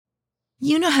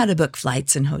You know how to book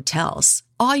flights and hotels.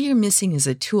 All you're missing is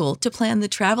a tool to plan the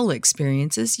travel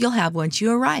experiences you'll have once you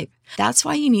arrive. That's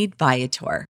why you need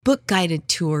Viator. Book guided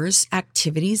tours,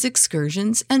 activities,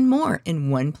 excursions, and more in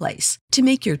one place to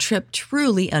make your trip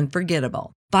truly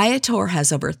unforgettable. Viator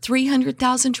has over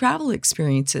 300,000 travel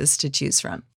experiences to choose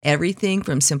from. Everything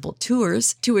from simple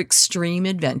tours to extreme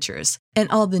adventures and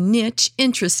all the niche,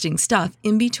 interesting stuff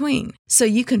in between. So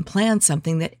you can plan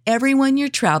something that everyone you're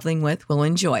traveling with will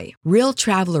enjoy. Real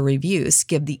traveler reviews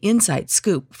give the inside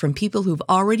scoop from people who've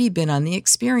already been on the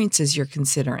experiences you're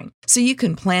considering. So you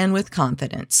can plan with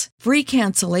confidence. Free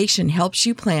cancellation helps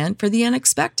you plan for the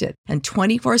unexpected. And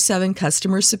 24/7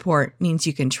 customer support means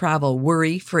you can travel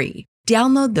worry-free.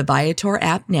 Download the Viator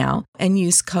app now and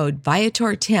use code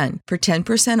Viator10 for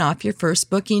 10% off your first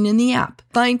booking in the app.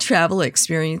 Find travel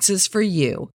experiences for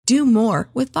you. Do more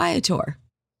with Viator.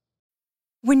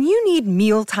 When you need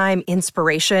mealtime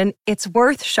inspiration, it's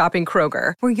worth shopping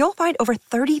Kroger, where you'll find over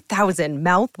 30,000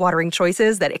 mouth-watering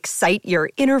choices that excite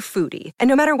your inner foodie. And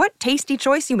no matter what tasty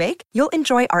choice you make, you'll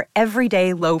enjoy our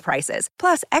everyday low prices,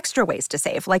 plus extra ways to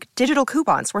save, like digital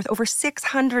coupons worth over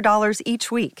 $600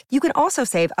 each week. You can also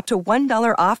save up to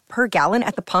 $1 off per gallon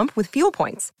at the pump with fuel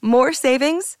points. More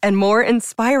savings and more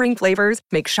inspiring flavors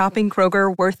make shopping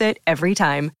Kroger worth it every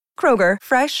time. Kroger,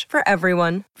 fresh for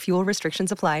everyone. Fuel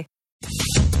restrictions apply.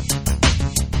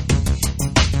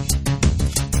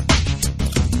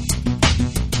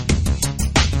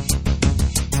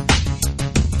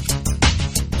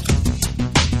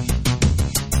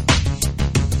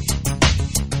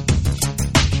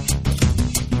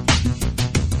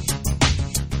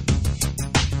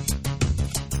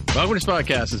 Welcome to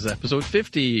Spotcast. This is episode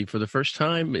 50 for the first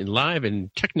time live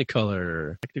in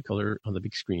Technicolor. Technicolor on the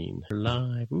big screen.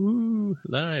 Live. Woo!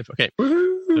 Live. Okay.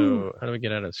 Woo-hoo! So how do we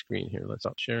get out of the screen here? Let's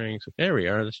stop sharing. So there we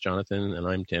are. This is Jonathan, and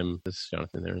I'm Tim. This is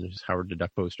Jonathan there, and there's Howard the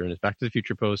Duck poster, and it's Back to the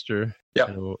Future poster. Yeah.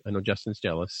 I know Justin's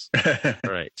jealous. All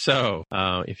right. So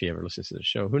if he ever listens to the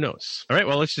show, who knows? All right.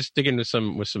 Well, let's just dig into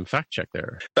some fact check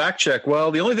there. Fact check.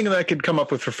 Well, the only thing that I could come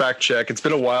up with for fact check, it's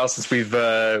been a while since we've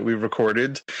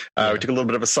recorded. We took a little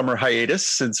bit of a summer hiatus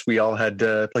since we all had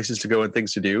places to go and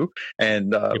things to do,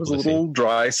 and it was a little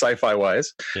dry sci-fi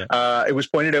wise. Yeah. It was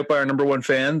pointed out by our number one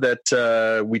fan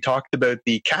that we talked about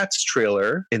the Cats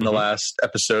trailer in the last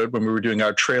episode when we were doing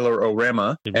our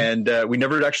trailer-orama, and we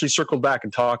never actually circled back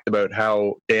and talked about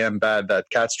how damn bad that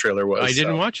Cats trailer was. I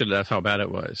didn't watch it. That's how bad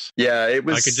it was. Yeah, it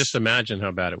was. I could just imagine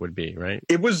how bad it would be, right?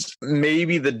 It was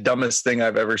maybe the dumbest thing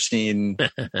I've ever seen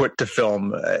put to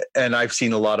film, and I've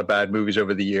seen a lot of bad movies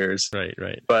over the years. Right,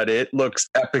 right. But it looks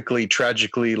epically,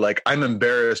 tragically, like I'm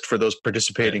embarrassed for those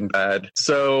participating bad.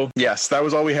 So yes, that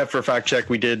was all we have for fact check.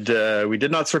 We did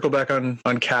not circle back on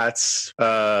Cats.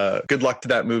 Good luck to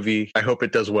that movie. I hope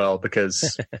it does well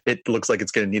because it looks like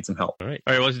it's going to need some help. All right,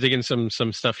 let's dig in some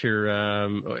stuff here.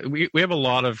 We have a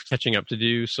lot of catching up to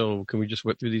do, so can we just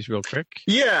whip through these real quick?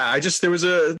 Yeah, there was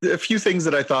a few things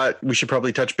that I thought we should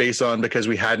probably touch base on because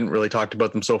we hadn't really talked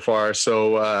about them so far.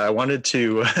 So I wanted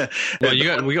to.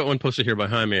 Well, we got one posted here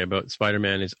behind me about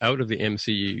Spider-Man is out of the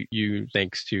MCU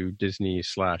thanks to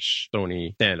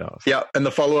Disney/Sony standoff. Yeah, and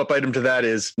the follow-up item to that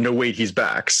is no wait, he's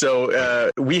back.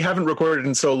 So we haven't recorded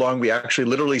in so long. We actually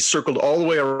literally circled all the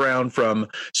way around from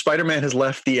Spider-Man has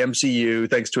left the MCU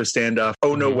thanks to a standoff.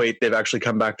 Oh no, wait, they've actually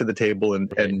come back to the table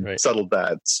and settled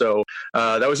that. So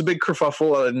that was a big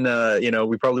kerfuffle, and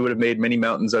we probably would have made many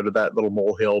mountains out of that little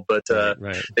molehill. But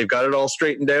they've got it all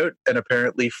straightened out, and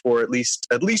apparently for at least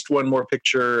one more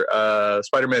picture,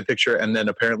 Spider-Man picture, and then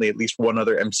apparently at least one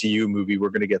other MCU movie, we're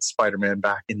going to get Spider-Man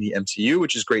back in the MCU,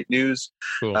 which is great news.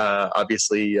 Cool.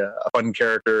 Obviously, a fun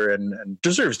character and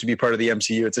deserves to be part of the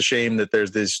MCU. It's a shame that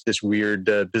there's this weird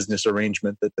business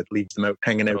arrangement that leaves them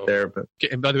hanging out there. But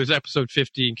by the way, it's episode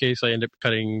 50. In case I end up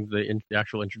cutting the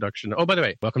actual introduction. Oh, by the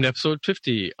way, welcome to episode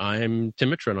 50. I'm Tim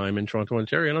Mitra, and I'm in Toronto,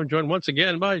 Ontario, and I'm joined once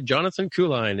again by Jonathan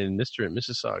Kuline in Mr. and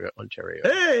Mississauga, Ontario.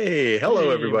 Hey, hello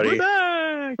everybody. We're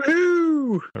back.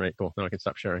 Woo! All right, cool. Now I can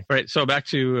stop sharing. All right, so back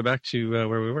to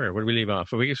where we were. Where did we leave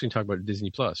off? Well, we guess we can talk about Disney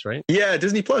Plus, right? Yeah,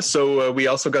 Disney Plus. So we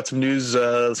also got some news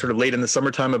sort of late in the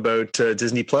summertime about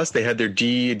Disney Plus. They had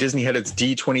Disney had its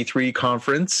D23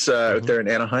 conference out there in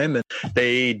Anaheim, and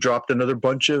they dropped another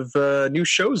bunch of new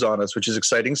shows on us, which is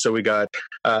exciting. So we got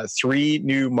 3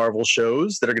 new Marvel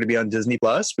shows that are going to be on Disney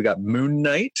Plus. We got Moon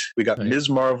Knight, we got Ms.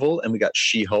 Marvel, and we got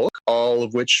She-Hulk, all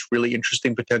of which really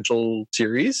interesting potential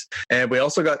series. And we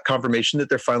also got confirmation that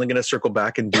they're finally going to circle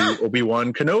back and do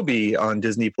Obi-Wan Kenobi on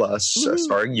Disney Plus,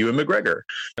 starring Ewan McGregor.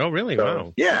 Oh, really? So,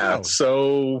 Wow. Yeah. Wow.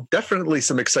 So definitely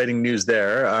some exciting news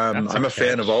there. I'm a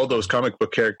fan of all those comic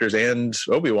book characters and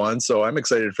Obi-Wan, so I'm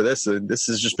excited for this. This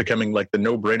is just becoming like the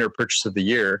no-brainer purchase of the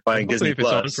year, buying Disney if it's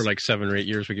Plus. on for like 7 or 8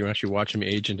 years, we can actually watch him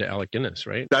age into Alec Guinness,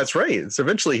 right? That's right. So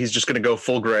eventually he's just going to go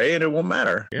full gray and it won't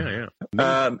matter. Yeah.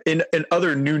 In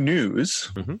other new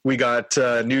news, we got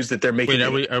news that they're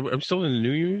making... Wait, are we still in the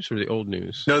new news or the old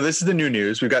news? No, this is the new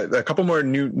news. We've got a couple more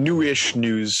newish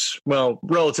news. Well,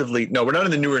 relatively... No, we're not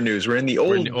in the newer news. We're in the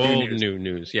old new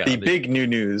news. Yeah. The big new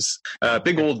news.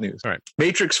 Big old news. All right.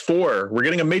 Matrix 4. We're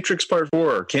getting a Matrix Part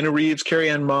 4. Keanu Reeves,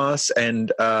 Carrie-Anne Moss,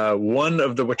 and one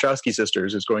of the Wachowski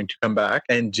sisters is going to come back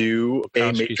and do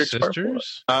a Matrix Part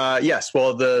 4. Yes.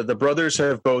 Well, the brothers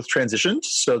have both transitioned,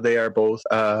 so they are both...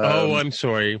 I'm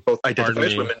sorry. Both identify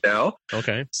as women now.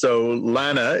 Okay. So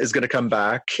Lana is going to come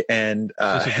back and...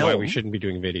 this is why we shouldn't be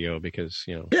doing video because,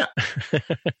 Yeah.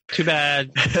 Too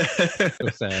bad. So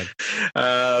sad.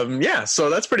 Yeah, so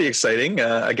that's pretty exciting.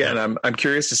 Again, I'm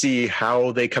curious to see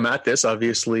how they come at this.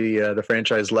 Obviously, the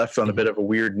franchise left on a bit of a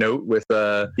weird note with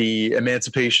the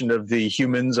emancipation of the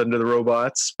humans under the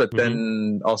robots, but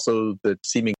then also the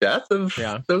seeming death of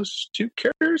those two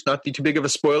characters. Not too big of a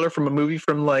spoiler from a movie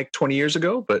from like 20 years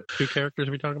ago, but... Two characters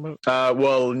are we talking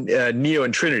about? Neo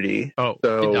and Trinity. Oh,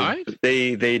 so they died?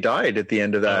 They died at the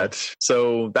end of that.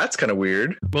 So that's kind of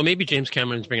weird. Well, maybe James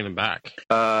Cameron's bringing them back.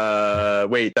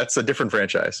 Wait, that's a different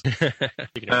franchise.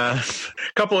 A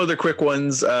couple other quick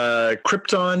ones.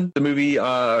 Krypton,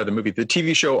 the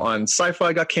TV show on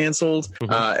Sci-Fi got canceled,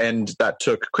 and that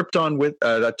took Krypton with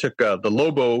the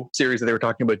Lobo series that they were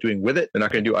talking about doing with it. They're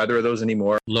not going to do either of those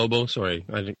anymore. Lobo, sorry,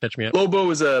 I didn't catch me up. Lobo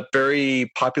is a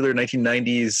very popular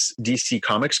 1990s DC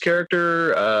Comics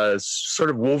character, sort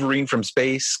of Wolverine from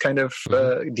space kind of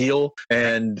deal,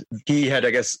 and he had,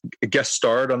 I guess, guest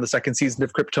starred on the second season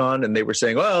of Krypton, and they were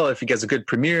saying, well, if he gets a good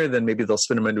premiere, then maybe they'll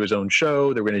spin him into his own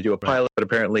show. They were going to do a pilot, but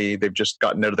apparently they've just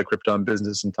gotten out of the Krypton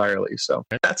business entirely, so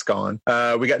that's gone.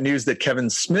 We got news that Kevin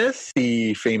Smith,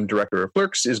 the famed director of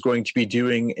Clerks, is going to be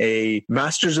doing a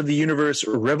Masters of the Universe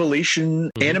Revelation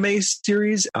anime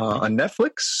series on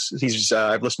Netflix.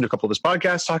 I've listened to a couple of his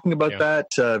podcasts talking about that.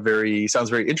 Sounds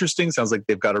very interesting. Sounds like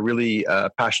they've got a really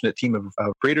passionate team of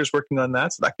creators working on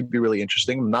that, so that could be really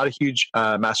interesting. I'm not a huge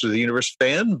Masters of the Universe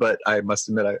fan, but I must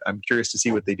admit I'm curious to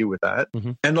see what they do with that.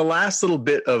 And the last little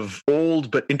bit of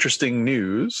old but interesting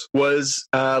news was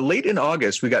late in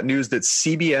August, we got news that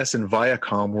CBS and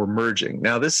Viacom were merging.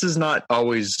 Now, this is not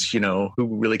always, who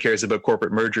really cares about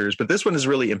corporate mergers, but this one is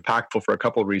really impactful for a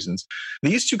couple of reasons.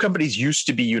 These two companies used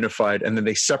to be unified, and then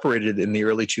they separated in the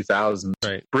early 2000s.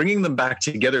 Right. Bringing them back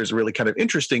together is really kind of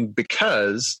interesting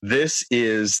because this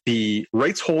is the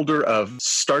rights holder of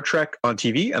Star Trek on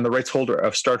TV and the rights holder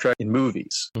of Star Trek in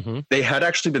movies. They had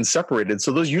actually been separated.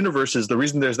 So those universes, the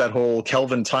reason there's that whole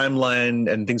Kelvin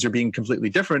timeline and things are being completely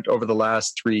different over the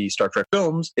last 3 Star Trek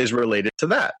films is related to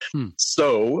that.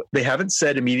 So they haven't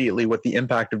said immediately what the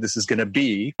impact of this is going to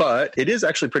be, but it is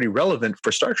actually pretty relevant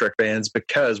for Star Trek fans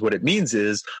because what it means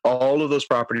is all of those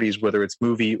properties, whether it's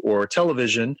movie or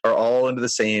television, are all under the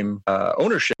same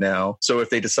ownership now. So if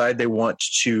they decide they want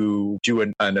to do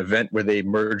an event where they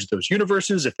merge those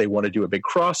universes, if they want to do a big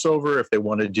crossover, if they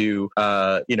want to do,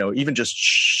 even just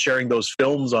sharing those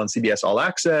films on CBS All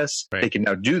Access, they can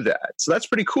now do that. So that's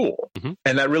pretty cool.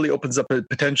 And that really opens up a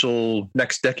potential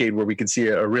next decade where we can see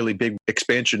a really big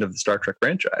expansion of the Star Trek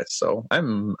franchise. So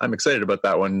I'm excited about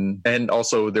that one. And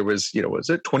also there was, was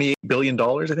it $28 billion,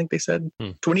 I think they said?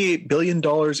 $28 billion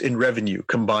in revenue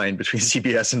combined between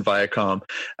CBS and Viacom.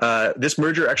 This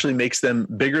merger actually makes them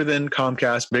bigger than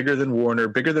Comcast, bigger than Warner,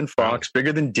 bigger than Fox,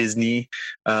 bigger than Disney,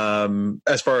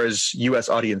 as far as U.S.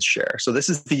 audience share. So this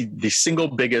is the single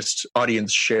biggest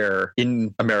audience share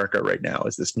in America right now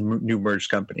is this new merged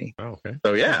company. Oh, okay.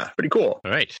 So yeah, pretty cool.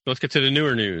 All right. Let's get to the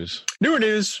newer news. Newer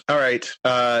news. All right.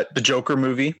 The Joker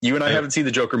movie. You and I haven't seen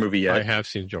the Joker movie yet. I have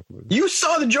seen the Joker movie. You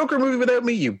saw the Joker movie without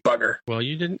me, you bugger. Well,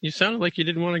 you didn't. You sounded like you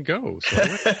didn't want to go.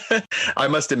 So. I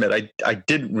must admit, I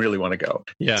didn't really want to go.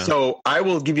 Yeah. So I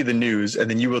will give you the news, and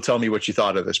then you will tell me what you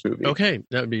thought of this movie. Okay,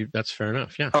 that's fair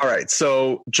enough. Yeah. All right.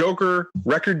 So Joker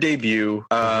record debut.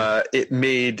 It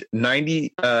made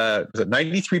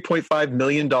 $93.5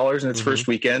 million in its first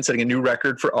weekend, setting a new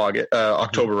record for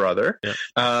October rather. Yeah.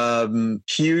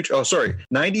 Huge. Oh, sorry.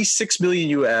 96 million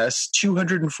US,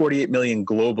 248 million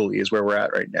globally is where we're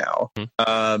at right now.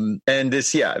 And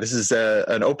this is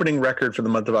an opening record for the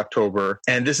month of October.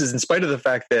 And this is in spite of the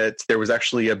fact that there was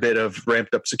actually a bit of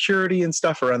ramped up security and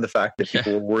stuff around the fact that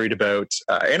people were worried about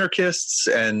anarchists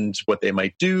and what they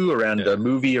might do around a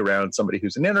movie, around somebody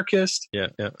who's an anarchist. Yeah.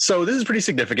 So this is pretty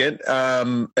significant.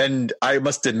 And I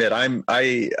must admit,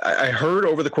 I heard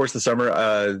over the course of the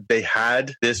summer they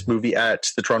had this movie at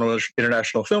the Toronto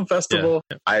International Film Festival.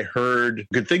 Yeah. I heard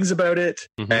good things about it,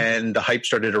 and the hype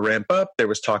started to ramp up. There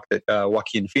was talk that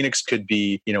Joaquin Phoenix could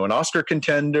be, an Oscar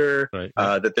contender. Right.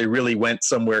 That they really went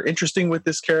somewhere interesting with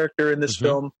this character in this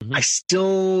film. I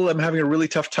still am having a really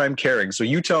tough time caring. So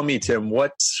you tell me, Tim,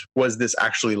 what was this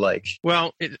actually like?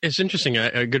 Well, it's interesting.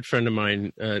 A good friend of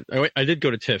mine, I did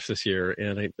go to TIFF this year,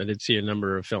 and I did see a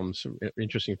number of films,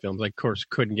 interesting films. I, of course,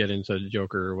 couldn't get into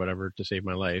Joker or whatever to save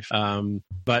my life.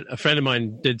 But a friend of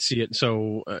mine did see it.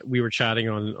 So we were chatting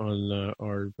on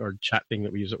our chat thing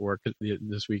that we use at work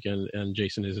this weekend. And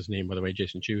Jason is his name, by the way,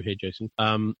 Jason Chu. Hey, Jason.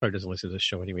 Probably doesn't listen to this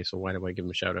show anyway, so why do I give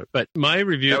him a shout out? But my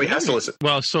review... No, he has to listen.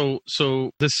 Well, so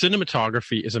the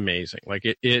cinematography is amazing. Like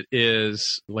it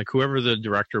is like whoever the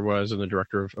director was and the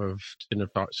director of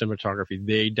cinematography,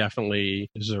 they definitely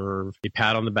deserve a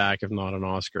pat on the back, if not an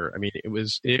Oscar. I mean, it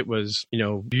was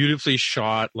beautifully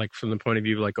shot, like from the point of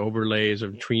view like overlays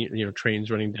of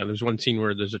trains running down. There's one scene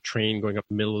where there's a train going up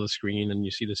the middle of the screen, and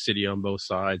you see the city on both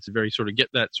sides. Very sort of get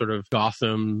that sort of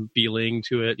Gotham feeling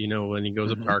to it. When he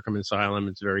goes up to Arkham Asylum,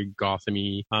 it's very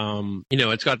Gotham-y.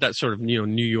 It's got that sort of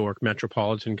New York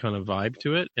metropolitan kind of vibe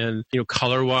to it, and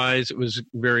color-wise, it was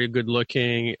very good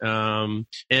looking. But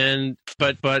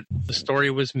the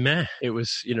story was meh. It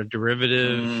was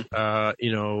derivative. When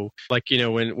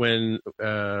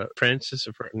Frances,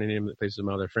 the name that plays the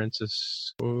mother,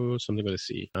 Frances, something with a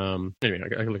C. Anyway, I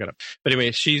can look it up. But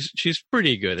anyway, she's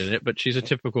pretty good in it, but she's a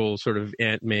typical sort of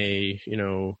Aunt May,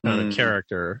 kind of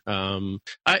character. I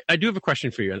do have a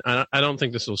question for you, and I don't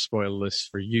think this will spoil this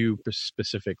for you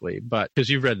specifically, but because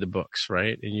you've read the books,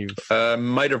 right? And you've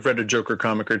might have read a Joker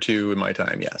comic or two in my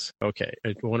time. Yes. Okay,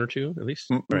 one or two at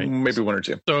least, right? Maybe one or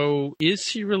two. So, is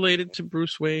he related to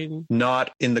Bruce Wayne?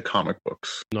 Not in the comic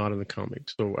books. Not in the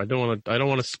comics. So I don't want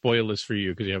to spoil this for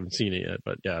you because you haven't seen it yet.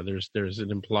 But yeah, there's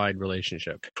an implied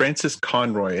relationship. Frances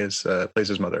Conroy plays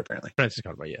his mother, apparently. Frances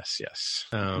Conroy, yes.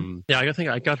 Yeah,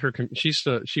 I got her.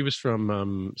 She was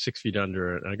from 6 Feet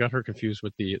Under, and I got her confused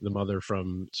with the mother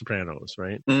from Sopranos,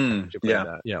 right?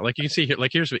 Yeah. Yeah. Like you can see here.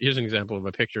 Like here's an example of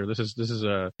a picture. This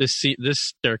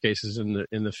staircase is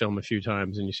in the film a few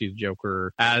times, and you see the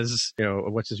Joker as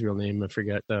what's his real name? I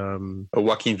forget.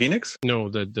 Joaquin Phoenix? No,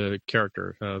 the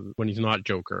character when he's not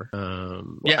Joker.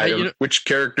 Which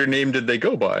character name did they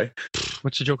go by?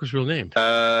 What's the Joker's real name?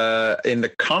 In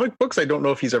the comic books, I don't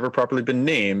know if he's ever properly been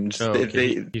named. Oh,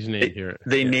 okay. He's named here.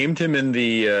 They named him in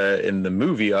the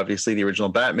movie, obviously the original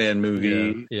Batman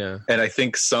movie. Yeah. And I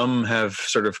think some have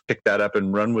sort of picked that up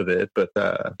and run with it, but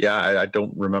I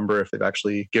don't remember if they've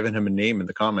actually given him a name in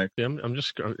the comic. Yeah, I'm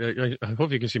just. I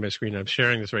hope you can see my screen. I'm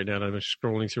sharing this right now, and I'm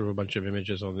scrolling through a bunch of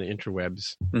images on the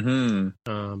interwebs.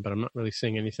 But I'm not really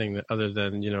seeing anything other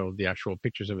than the actual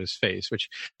pictures of his face. Which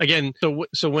again,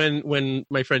 so when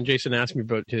my friend Jason asked me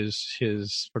about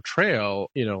his portrayal,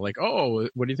 what do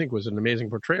you think was an amazing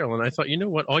portrayal? And I thought,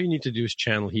 what, all you need to do is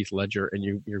channel Heath Ledger, and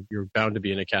you're bound to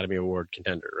be an Academy Award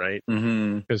contender, right?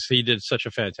 Because he did such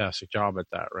a fantastic job at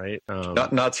that, right?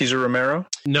 Not Cesar Romero.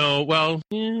 No, well,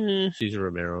 Cesar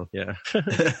Romero, yeah,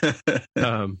 with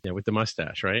the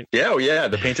mustache, right? Yeah,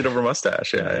 the painted over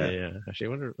mustache. Yeah. Actually, I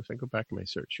wonder if I go back in my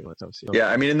search. Let's see. Yeah,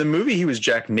 I mean, in the movie, he was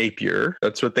Jack Napier.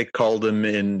 That's what they called him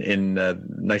in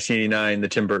 1989, the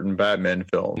Tim Burton Batman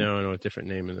film. No, a different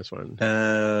name in this one.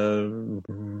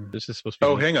 This is supposed to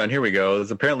be. Oh, hang on. Here we go.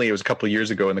 Apparently, it was a couple of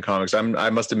years ago in the comics. I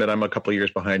must admit, I'm a couple of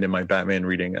years behind in my Batman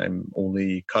reading. I'm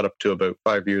only caught up to about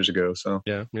 5 years ago. So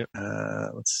yeah.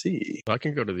 Let's see. Well, I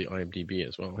can go to the IMDb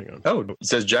as well. Hang on. Oh, it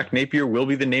says Jack Napier will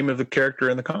be the name of the character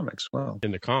in the comics. Wow.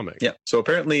 In the comic. Yeah. So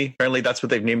apparently that's what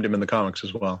they've named him in the comics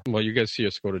as well. Well, you guys see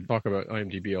us go to talk about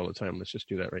IMDb all the time. Let's just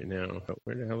do that right now. Oh,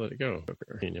 where the hell did it go?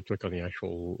 Okay. You have to click on the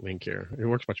actual link here. It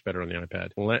works much better on the iPad.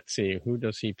 Let's see. Who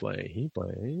does he play? He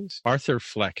plays Arthur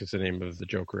Fleck is the name of the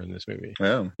Joker in this movie.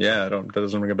 Oh, yeah. That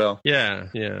doesn't ring a bell. Yeah.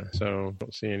 So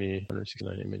don't see any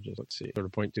 169 images. Let's see. Sort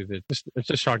of point to it's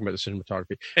just talking about the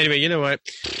cinematography. Anyway, you know what?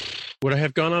 Would I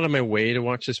have gone out of my way to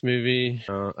watch this movie?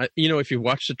 If you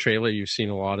watch the trailer, you've seen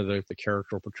a lot of the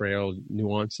character portrayal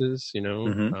nuances,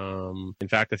 In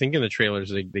fact, I think in the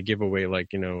trailers, they give away a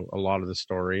lot of the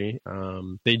story.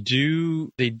 They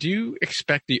do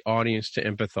expect the audience to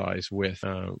empathize with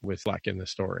Fleck in the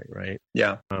story, right?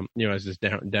 Yeah. As this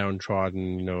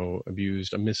downtrodden,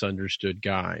 abused, a misunderstood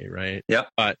guy, right? Yeah.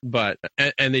 But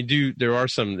and there are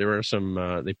some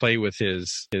they play with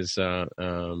his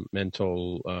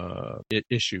mental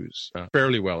issues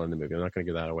fairly well in the movie. I'm not going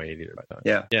to give that away either. But,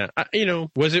 yeah.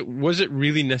 Was it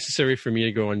really necessary for me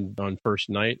to go on first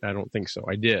night? I don't think so.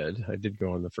 I did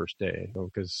go on the first day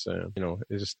because I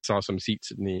just saw some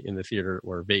seats in the theater that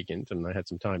were vacant, and I had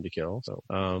some time to kill. So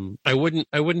I wouldn't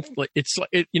like it's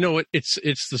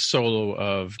the Solo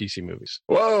of DC movies.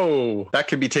 Whoa, that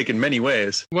could be taken many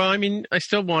ways. Well, I mean, I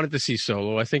still wanted to see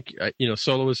Solo. I think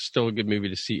Solo is still a good movie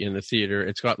to see in the theater.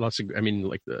 It's got lots of,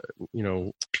 like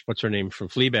what's her name from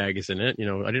Fleabag is in it.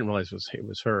 I didn't realize it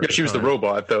was her. Yeah, she was the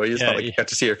robot though. You just thought you got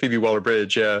to see her, Phoebe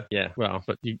Waller-Bridge. Yeah. Yeah. Well,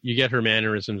 but you get her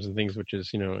mannerisms and things, which is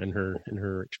and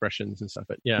her expressions and stuff.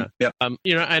 But yeah.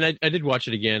 And I did watch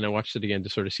it again. I watched it again to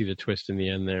sort of see the twist in the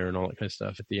end there and all that kind of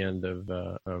stuff at the end of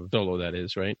Solo. That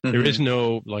is right. Mm-hmm. There is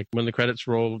no when the credits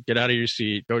roll, get out of your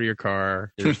seat, go to your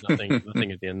car. There's nothing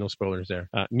at the end. No spoilers there.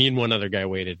 Me and one other guy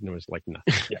waited, and it was like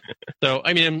nothing. Yeah. So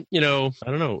I mean, I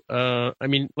don't know. I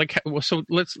mean,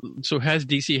 so has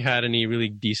DC had any really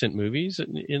decent movies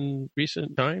in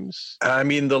recent times? I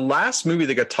mean, the last movie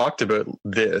that got talked about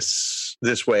this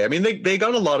way. I mean, they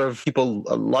got a lot of people.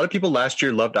 A lot of people last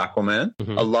year loved Aquaman.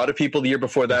 Mm-hmm. A lot of people the year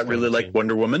before that really liked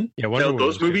Wonder Woman. Yeah, Wonder Woman.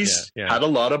 Those movies had a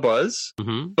lot of buzz,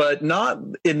 but not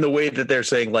in the way that they're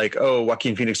saying like, oh,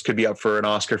 Joaquin Phoenix could be up for an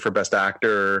Oscar for Best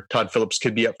Actor. Todd Phillips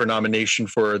could be up for nomination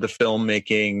for the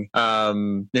filmmaking.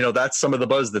 That's some of the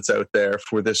buzz that's out there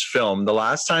for this film. The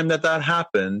last time that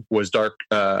happened was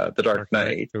The Dark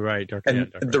Knight. Right.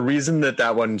 The reason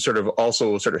that one sort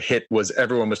of hit was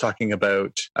everyone was talking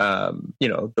about,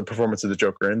 the performance of the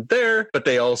Joker in there, but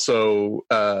they also,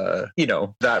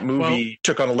 that movie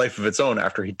took on a life of its own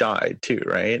after he died too,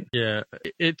 right? Yeah.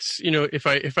 It's,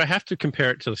 if I have to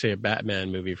compare it to, say, a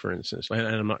Batman movie, for instance, and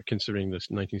I'm not considering this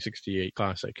 1968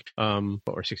 classic,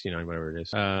 or 69, whatever it is.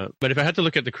 But if I had to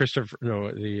look at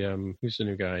who's the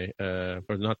new guy,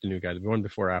 or not the new guy, the one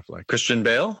before Affleck. Christian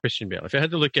Bale. If I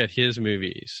had to look at his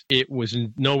movies, it was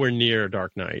nowhere near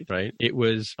Dark Knight, right? It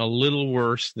was a little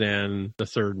worse than the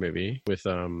third movie with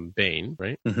Bane,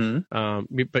 right?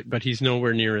 Mm-hmm. But he's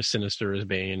nowhere near as sinister as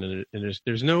Bane, and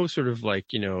there's no sort of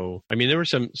there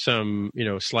was some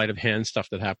sleight of hand stuff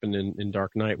that happened in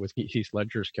Dark Knight with Heath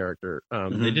Ledger's character.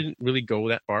 They didn't really go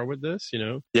that far with this,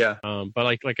 Yeah. But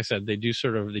like I said, they do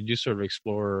sort of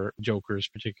explore Joker's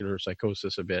particular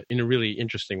psychosis a bit in a really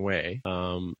interesting way.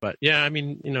 But yeah, I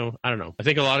mean, I don't know. I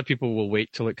think a lot of people will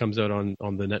wait till it comes out on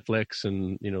the Netflix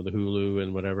and the Hulu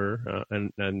and whatever,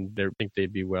 and they think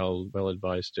they'd be well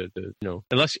advised to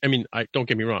unless, I mean, I don't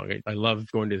get me wrong, I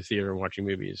love going to the theater and watching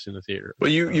movies in the theater. Well,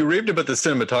 you raved about the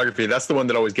cinematography. That's the one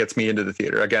that always gets me into the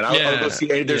theater. Again, I'll go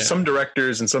see. There's some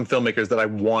directors and some filmmakers that I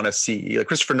want to see. Like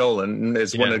Christopher Nolan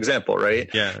is one example, right?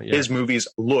 Yeah. His movies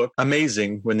look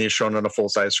amazing when they're shown on a full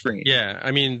size screen. Yeah,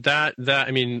 I mean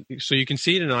so you can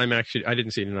see it in IMAX. I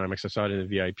didn't see it in IMAX. I saw it in the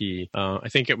VIP. I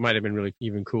think it might have been really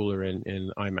even cooler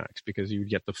in IMAX because you would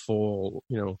get the full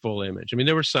image. I mean,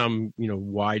 there were some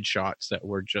wide shots that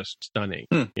were just stunning.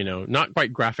 Not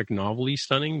quite graphic novel-y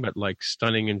stunning, but like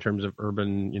stunning in terms of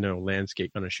urban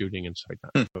landscape kind of shooting and stuff like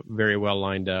that. But very well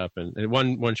lined up, and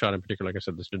one shot in particular, like I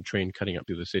said, this train cutting up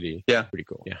through the city. Yeah, pretty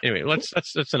cool. Yeah. Anyway,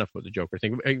 that's enough about the Joker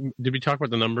thing. Did we talk about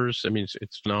the numbers? I mean,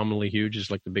 it's phenomenally huge.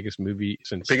 It's like the biggest movie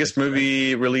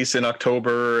movie release in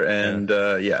October, and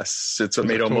yes, it's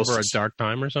made October almost a dark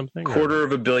time or something.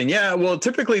 $250 million. Yeah, well,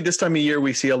 typically this time of year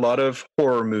we see a lot of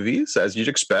horror movies, as you'd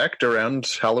expect, around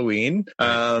Halloween,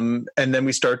 and then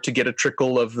we start to get a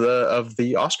trickle of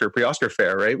the pre-Oscar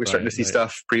fair. Right, we're starting to see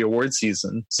stuff pre-award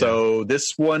season. So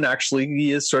this one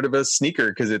actually is sort of a sneaker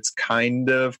because it's kind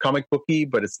of comic booky,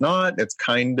 but it's not. It's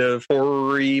kind of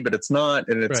horror-y, but it's not,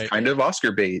 and it's kind of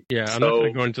Oscar bait. Yeah, I'm not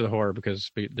going to go into the horror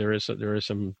because there is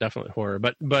some definite horror,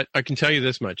 but I can tell you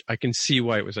this much: I can see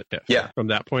why it was at TIFF. Yeah, from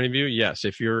that point of view, yes.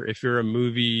 If you're a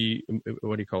movie,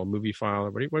 what do you call a movie file?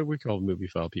 What do we call movie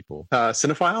file people?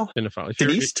 Cinephile.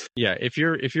 If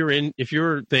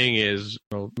your thing is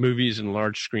movies and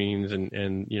large screens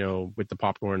and with the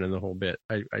popcorn and the whole bit,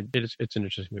 it's an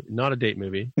interesting movie. Not a date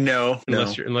movie. No,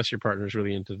 unless your partner's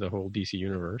really into the whole DC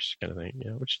universe kind of thing.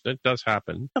 Yeah, which that does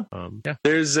happen. Yeah.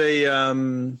 There's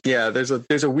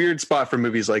a weird spot for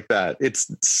movies like that. It's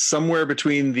somewhere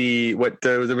between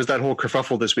there was that whole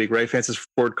kerfuffle this week, right? Francis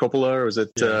Ford Coppola, or was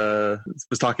it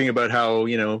was talking about how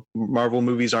Marvel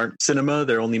movies aren't cinema;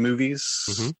 they're only movies.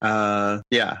 Mm-hmm.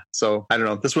 Yeah. So I don't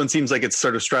know. This one seems like it's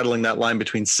sort of straddling that line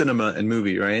between cinema and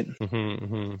movie, right? I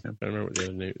remember what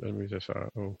the other movies I saw.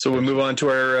 So we'll move on to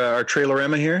our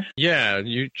trailerama here. Yeah,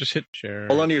 you just hit share.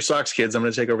 Hold on to your socks, kids. I'm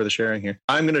going to take over the sharing here.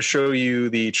 I'm going to show you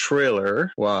the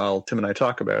trailer while Tim and I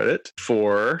talk about it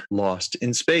for Lost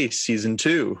in Space Season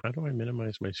 2. How do I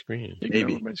minimize my screen?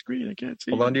 Maybe. My screen, I can't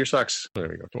see. Hold on to your socks. There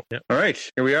we go. Cool. Yeah. All right,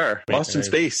 here we are. Lost in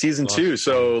Space Season 2.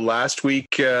 So last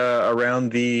week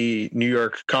around the New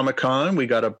York Comic Con, we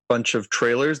got a bunch of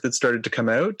trailers that started to come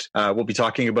out. We'll be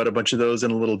talking about a bunch of those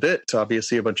in a little bit.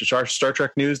 Obviously, a bunch of Star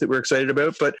Trek news that we're excited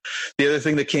about. But the other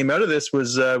thing that came out of this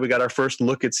was we got our first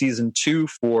look at Season 2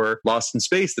 for Lost in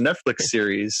Space, the Netflix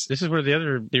series. This is where the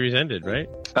other series ended, right?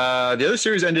 The other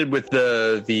series ended with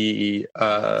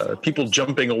the people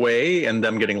jumping away and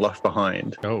them getting left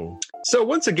behind. Oh. So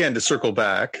once again, to circle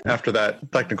back after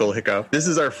that technical hiccup, this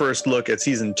is our first look at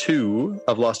Season 2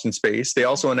 of Lost in Space. They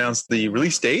also announced the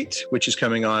release date, which is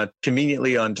coming on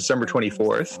conveniently on December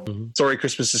 24th. Mm-hmm. Sorry,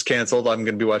 Christmas is canceled. I'm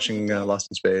going to be watching Lost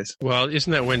in Space. Well,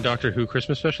 isn't that when Doctor Who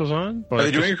Christmas special's on? Or are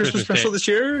they doing a Christmas special this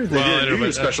year? They did a New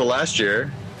Year's special last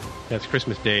year. That's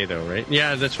Christmas Day, though, right?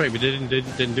 Yeah, that's right. We didn't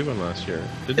do one last year.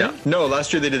 Did they? No,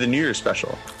 last year they did the New Year's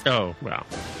special. Oh, wow.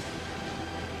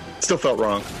 Still felt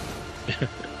wrong.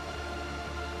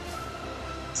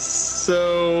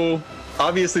 So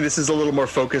obviously this is a little more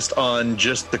focused on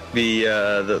just the Wait,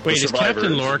 the is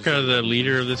Captain Lorca the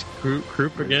leader of this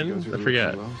group again? I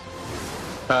forget.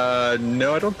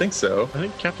 No, I don't think so. I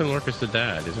think Captain Lorca's the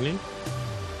dad, isn't he?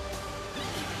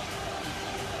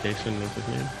 Jason, what's his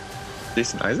name?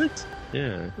 Jason Isaacs?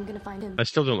 Yeah. I'm gonna find him. I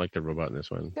still don't like the robot in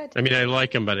this one. Good. I mean, I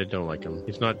like him, but I don't like him.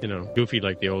 He's not, goofy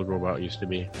like the old robot used to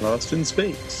be. Lost in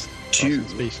Space 2,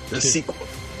 the sequel.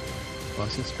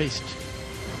 Lost in Space.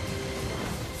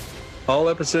 All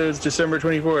episodes December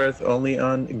 24th, only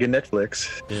on Netflix.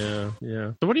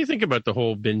 Yeah. So what do you think about the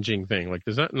whole binging thing? Like,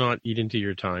 does that not eat into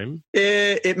your time?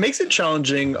 It makes it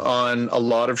challenging on a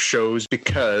lot of shows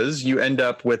because you end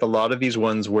up with a lot of these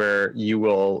ones where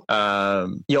you'll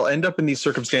end up in these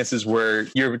circumstances where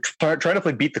you're trying to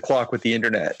play beat the clock with the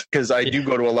internet. Because I do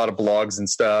go to a lot of blogs and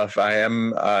stuff. I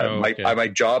am my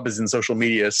job is in social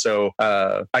media, so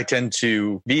I tend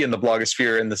to be in the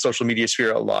blogosphere and the social media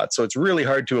sphere a lot. So it's really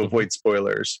hard to avoid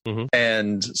spoilers. Mm-hmm.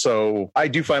 And so I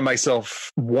do find myself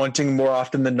wanting more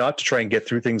often than not to try and get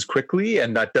through things quickly.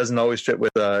 And that doesn't always fit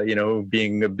with,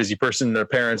 being a busy person and a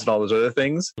parent and all those other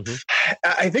things. Mm-hmm.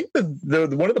 I think the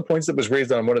one of the points that was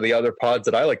raised on one of the other pods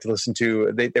that I like to listen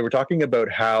to, they were talking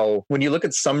about how when you look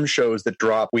at some shows that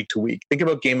drop week to week, think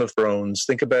about Game of Thrones,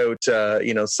 think about,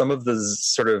 some of the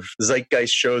sort of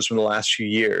zeitgeist shows from the last few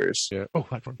years. Yeah.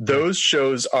 Those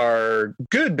shows are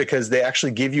good because they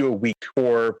actually give you a week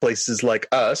for places like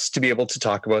us to be able to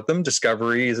talk about them.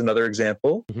 Discovery is another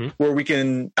example where we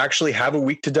can actually have a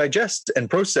week to digest and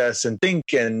process and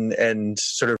think and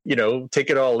sort of, take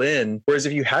it all in. Whereas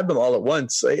if you had them all at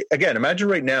once, again, imagine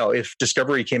right now if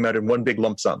Discovery came out in one big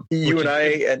lump sum. You and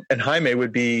I and Jaime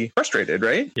would be frustrated,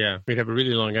 right? Yeah, we'd have a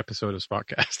really long episode of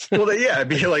Spotcast. Well, it'd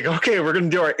be like, okay, we're going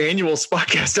to do our annual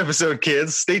Spotcast episode,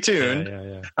 kids. Stay tuned.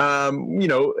 Yeah.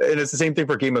 And it's the same thing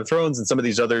for Game of Thrones and some of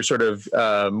these other sort of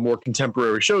more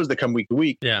contemporary shows that come week to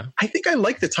week. Yeah. I think I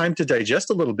like the time to digest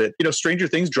a little bit. Stranger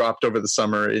Things dropped over the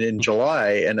summer in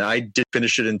July, and I did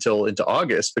finish it into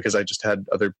August because I just had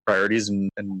other priorities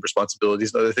and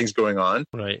responsibilities and other things going on.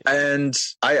 Right. And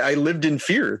I lived in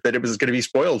fear that it was going to be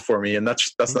spoiled for me, and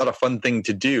that's not a fun thing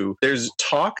to do. There's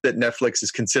talk that Netflix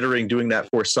is considering doing that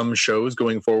for some shows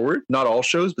going forward. Not all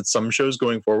shows, but some shows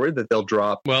going forward, that they'll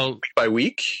drop week by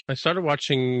week. I started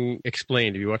watching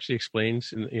Explained. Have you watched the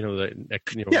Explains?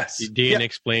 Yes. DNA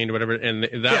Explained or whatever.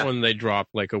 And that one, they drop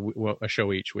like a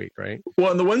show each week, right?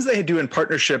 Well, and the ones they do in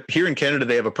partnership here in Canada,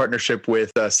 they have a partnership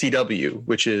with CW,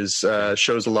 which is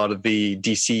shows a lot of the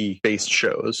DC-based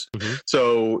shows. Mm-hmm.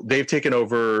 So they've taken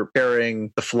over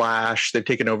airing The Flash. They've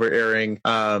taken over airing.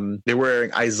 They were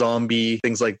airing iZombie,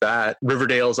 things like that.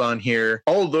 Riverdale's on here.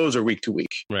 All of those are week to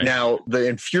week. Right. Now, the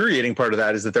infuriating part of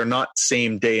that is that they're not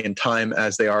same day and time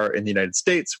as they are in the United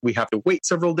States. We have to wait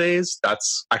several days.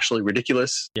 That's actually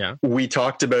ridiculous. Yeah. We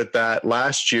talked about that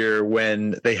last year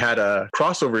when they had a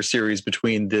crossover series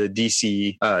between the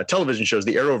DC television shows,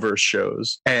 the Arrowverse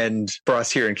shows. And for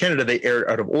us here in Canada, they aired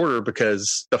out of order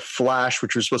because The Flash,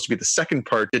 which was supposed to be the second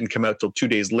part, didn't come out till 2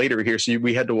 days later here. So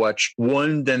we had to watch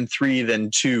 1, then 3, then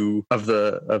 2 of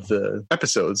the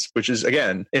episodes, which is,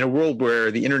 again, in a world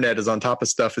where the internet is on top of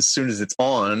stuff as soon as it's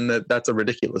on, that's a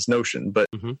ridiculous notion. But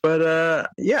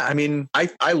I mean,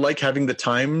 I like having the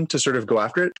time to sort of go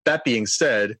after it. That being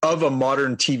said, of a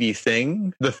modern TV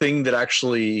thing. The thing that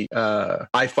actually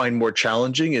I find more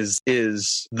challenging is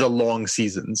the long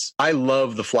seasons. I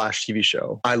love the Flash TV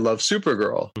show. I love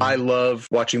Supergirl. I love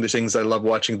watching the things I love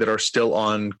watching that are still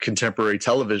on contemporary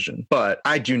television, but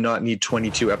I do not need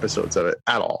 22 episodes of it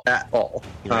at all.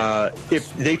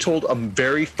 If they told a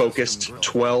very focused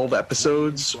 12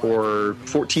 episodes or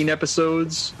 14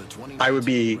 episodes, I would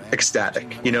be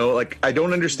ecstatic. You know, like, I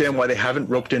don't understand why they haven't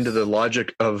roped into the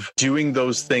logic of doing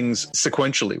those things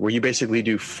sequentially, where you basically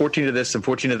do 14 of this and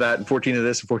 14 of that and 14 of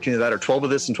this and 14 of that, or 12 of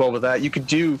this and 12 of that. You could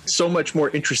do so much more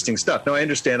interesting stuff. Now, I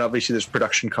understand, obviously, there's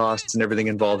production costs and everything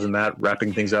involved in that,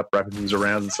 wrapping things up, wrapping things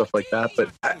around and stuff like that. But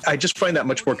I just find that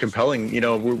much more compelling. You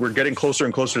know, we're getting closer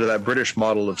and closer to that British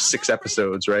model of 6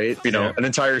 episodes, right? You know, an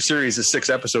entire series is 6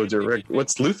 episodes. Or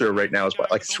what's Luther right now? Is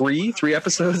what, like three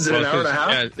episodes in an hour and a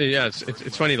half? Yeah,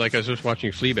 it's funny. Like, I was just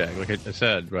watching Fleabag, like I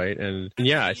said, right? And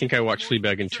yeah, I think I watched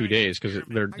Fleabag in 2 days because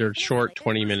they're short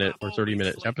 20-minute or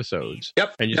 30-minute episodes.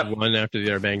 Yep. And just one after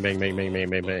the other, bang, bang, bang, bang, bang,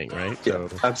 bang, bang, right? So,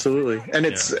 absolutely. And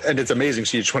it's amazing.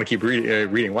 So you just want to keep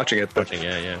reading, watching it. But,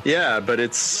 yeah, but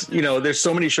it's, you know, there's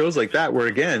so many shows like that where,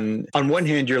 again, on one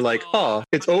hand, you're like, oh,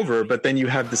 it's over. But then you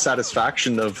have the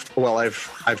satisfaction of, well,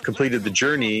 I've completed the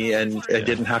journey and I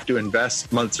didn't have to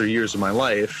invest months or years of my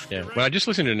life. Yeah. Well, I just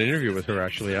listened to an interview with her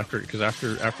actually after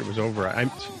it was over.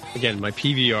 Again, my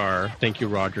PVR, thank you,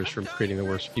 Rogers, for creating the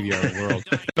worst PVR in the world.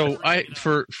 So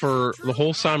for the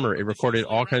whole summer, it recorded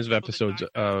all kinds of episodes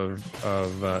of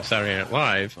Saturday Night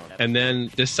Live. And then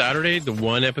this Saturday, the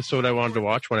one episode I wanted to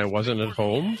watch when I wasn't at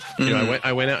home, you know,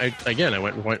 I went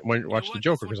and watched The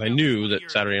Joker because I knew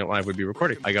that Saturday Night Live would be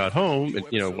recording. I got home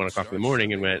at, 1 o'clock in the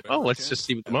morning and went, oh, let's just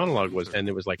see what the monologue was. And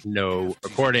there was like no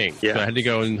recording. Yeah. So I had to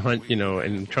go and hunt,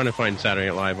 and trying to find Saturday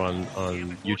Night Live on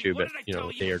YouTube at,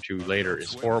 a day or two later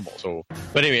is horrible. So,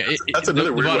 but anyway, that's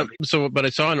another weird one. So, but I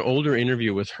saw an older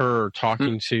interview with her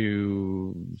talking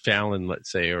to Fallon,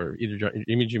 let's say, or either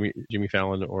Jimmy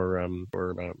Fallon or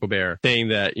Colbert, saying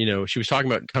that, she was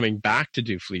talking about coming back to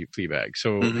do Fleabag.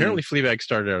 So apparently Fleabag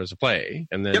started out as a play,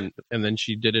 and then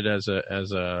she did it as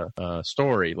a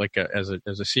story, like as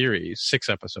a series, 6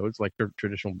 episodes, like the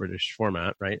traditional British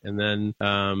format, right? And then,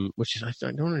 which is,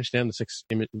 I don't understand the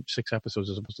 6 episodes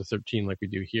as opposed to 13 like we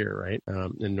do here, right?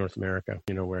 In North America,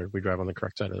 where we drive on the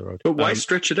correct side of the road. But why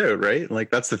stretch it out, right? Like,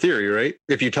 that's the theory, right?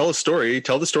 If you tell a story,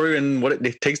 tell the story and what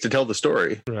it takes to tell the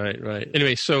story. Right.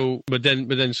 Anyway, so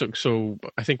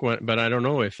I think but I don't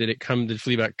know if did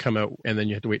Fleabag come out and then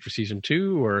you had to wait for season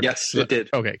 2 or? Yes, it did.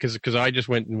 Okay, because I just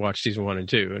went and watched season 1 and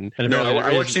 2, and no,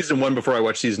 I watched season 1 before I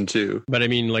watched season 2. But I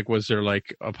mean, like, was there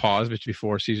like a pause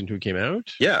before season 2 came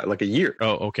out? Yeah, like a year.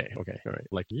 Oh, okay, all right,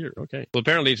 like a year. Okay. Well,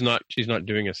 apparently she's not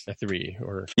doing a 3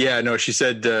 or. Yeah, no, she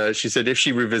said if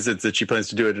she revisits it, she plans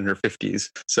to do it in her 50s.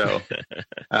 So,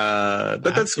 but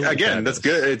that's again, that's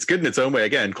good. It's good in its own way.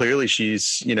 Again, clearly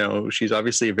she's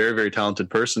obviously a very, very talented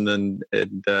person, and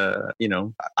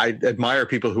I admire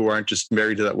people who aren't just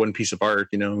married to that one piece of art,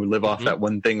 who live off that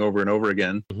one thing over and over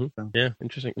again. So. Yeah,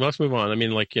 interesting. Well, let's move on. I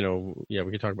mean, like, we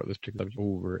could talk about this particular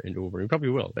over and over. We probably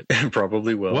will, but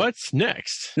probably will. What's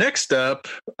next? Next up,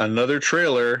 another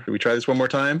trailer. Can we try this one more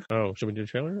time? Oh, should we do a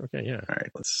trailer? Okay, yeah. All right,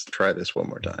 let's try this one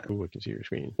more time. Ooh, I can see your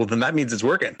screen. Well, then that means it's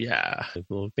working. Yeah, the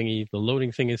little thingy, the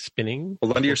loading thing is spinning.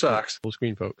 Hold on to your socks. Full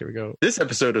screen, folks. Here we go. This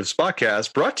episode of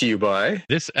Spotcast brought to you by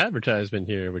this advertisement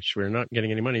here, which we're not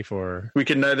getting any money for. We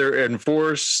can neither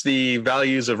enforce the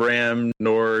values of RAM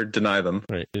nor deny them.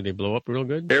 Right? Did they blow up real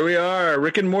good? Here we are,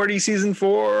 Rick and Morty season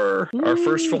 4, our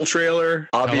first full trailer.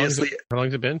 Obviously, how long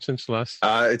has it been since last?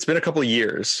 It's been a couple of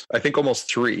years. I think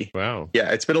almost 3. Wow.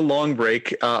 Yeah, it's been a long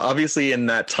break. Obviously, in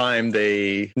that time,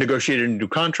 they negotiated a new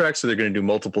contract, so they're going to do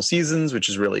multiple seasons, which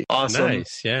is really awesome.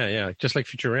 Nice. Yeah. Just like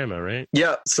Futurama, right?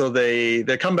 Yeah. So they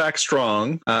come back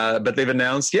strong, but they've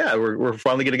announced, we're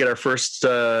finally going to get our first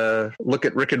look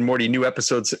at Rick and Morty new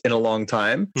episodes in a long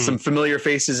time. Some familiar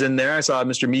faces in there. I saw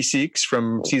Mr. Meeseeks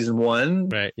from season 1.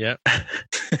 Right. Yeah.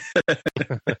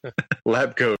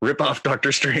 Lab coat, rip off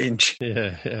Doctor Strange.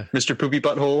 Yeah. Mr. Poopy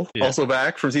Butthole, also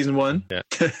back from season 1. Yeah.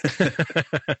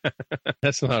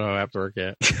 That's not how I have to work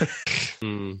yet.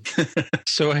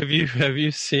 So have you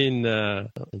seen the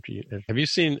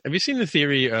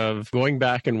theory of going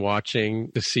back and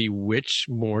watching to see which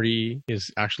Morty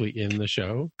is actually in the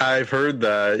show? I've heard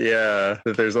that,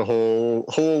 that there's a whole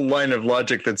line of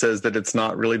logic that says that it's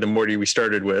not really the Morty we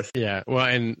started with. Yeah, well,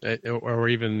 and or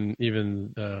even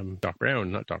Doc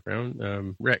Brown, not Doc Brown,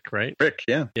 Rick, right? Rick,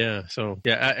 yeah. Yeah. So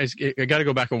yeah, I got to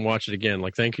go back and watch it again.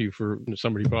 Like, thank you for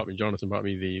somebody Jonathan bought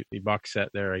me the box set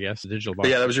there, I guess, the digital box.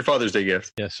 Yeah, that was your Father's Day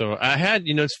gift. Yeah. So I had,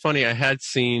 it's funny. I had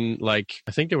seen like,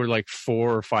 I think there were like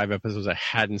 4 or 5 episodes I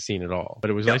hadn't seen at all, but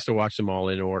it was nice to watch them all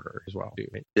in order as well. Too,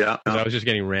 right? Yeah. Because I was just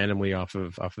getting randomly off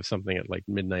of something at like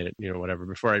midnight at, whatever,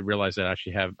 before I realized I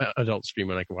actually have Adult Stream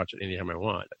and I can watch it anytime I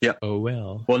want. Yeah. Oh,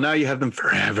 well. Well, now you have them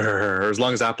forever, or as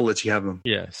long as Apple lets you have them.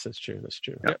 Yes, that's true. That's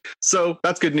true. Yeah. So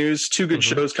that's good news. 2 good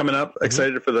shows coming up.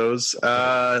 Excited for those.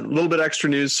 A little bit extra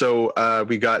news. So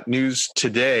we got news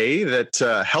today that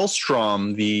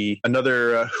Hellstrom,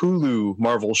 another Hulu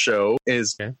Marvel show,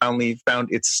 is finally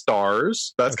found its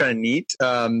stars. That's kind of neat.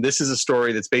 This is a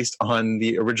story that's based on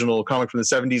the original comic from the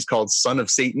 70s called Son of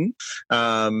Satan.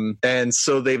 And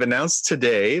so they've announced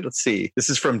today, let's see, this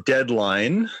is from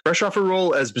Deadline, fresh off a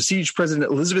role as besieged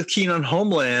President Elizabeth Keen on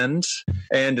Homeland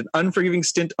and an unforgiving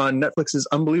stint on Netflix's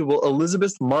Unbelievable,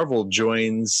 Elizabeth Marvel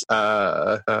joins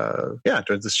the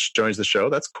show.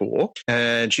 That's cool.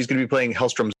 And she's going to be playing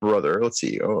Hellstrom's brother. Let's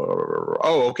see.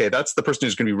 Oh, okay. That's the person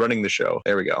who's going to be running the show.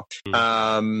 There we go.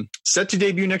 Set to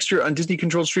debut next year on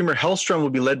Disney-controlled streamer, Hellstrom will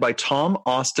be led by Tom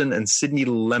Austin and Sidney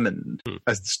Lemon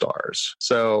as the stars.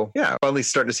 So, yeah, finally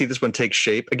starting to see this one take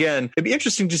shape. Again, it'd be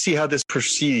interesting to see how this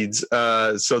proceeds.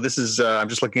 So this is, I'm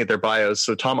just looking at their bios.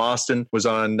 So Tom Austin was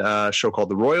on a show called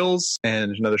The Royals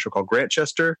and another show called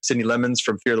Grantchester. Sidney Lemon's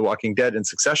from Fear the Walking Dead and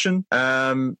Succession.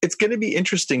 It's going to be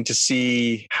interesting to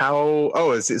see how,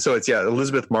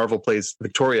 Elizabeth Marvel plays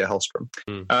Victoria Hellstrom.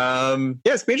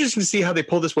 It's be interesting to see how they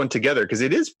pull this one together, because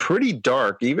it is pretty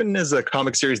dark. Even as a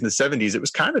comic series in the 70s, it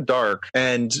was kind of dark.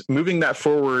 And moving that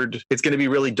forward, it's going to be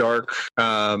really dark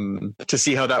to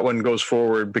see how that one goes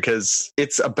forward, because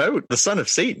it's about the son of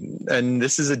Satan, and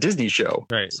this is a Disney show.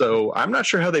 Right. So I'm not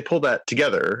sure how they pull that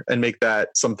together and make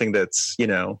that something that's,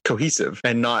 cohesive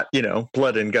and not,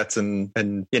 blood and guts and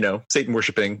Satan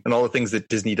worshiping and all the things that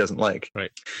Disney doesn't like.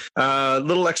 Right.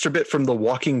 Little extra bit from the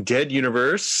Walking Dead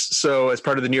universe. So as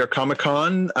part of the New York Comic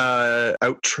Con,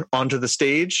 out onto the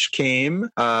stage came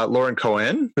Lauren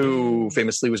Cohen, who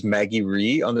famously was Maggie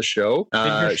Rhee on the show. Did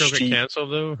her show get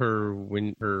canceled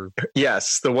though?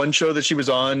 Yes, the one show that she was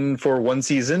on for one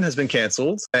season has been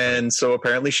canceled, and so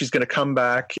apparently she's going to come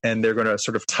back, and they're going to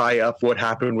sort of tie up what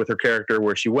happened with her character,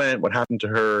 where she went, what happened to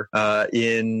her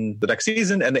in the next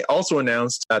season. And they also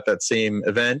announced at that same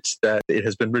event that it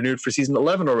has been renewed for season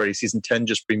 11 already. Season 10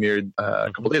 just premiered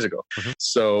a couple days ago.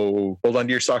 So hold on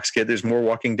to your socks, kid. There's more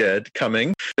Walking Dead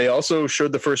coming. They also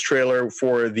showed the first trailer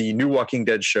for the new Walking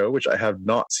Dead show, which I have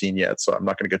not seen yet, so I'm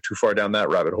not going to get too far down that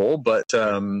rabbit hole. But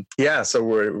so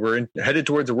we're headed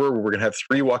towards a world where we're going to have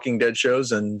 3 Walking Dead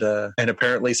shows and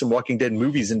apparently some Walking Dead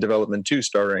movies in development too,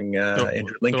 starring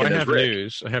Andrew Lincoln as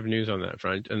Rick. I have news on that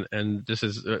front, and this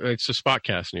is it's a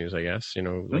Spotcast news, I guess.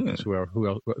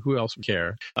 Who else would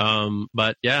care?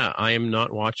 But yeah, I am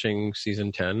not watching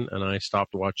season 10, and I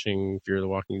stopped watching Fear the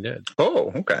Walking Dead.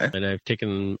 Oh, okay. And I've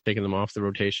taken them off the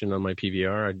rotation on my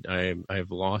PVR.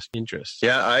 I've lost interest.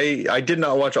 Yeah, I did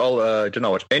not watch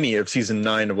any of season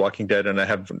 9 of Walking Dead, and I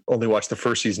have only watched the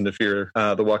first season of Fear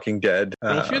the Walking Dead.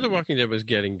 Fear the Walking Dead was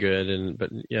getting good,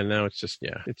 but now it's just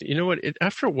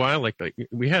after a while, like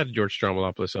we had George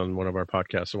Stroumboulopoulos on one of our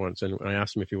podcasts once, and I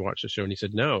asked him if he watched the show, and he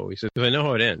said no. He said, because I know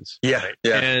how it ends. Yeah, right?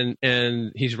 yeah.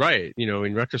 And he's right,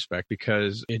 in retrospect,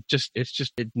 because it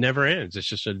never ends. It's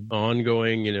just an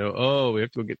ongoing, we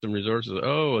have to go get some resources.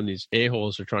 Oh, and these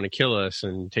a-holes are trying to kill us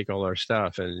and take all our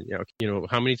stuff. And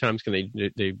how many times can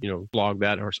they blog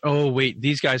that horse? Oh, wait,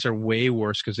 these guys are way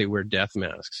worse because they wear death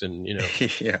masks, and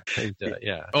yeah. And,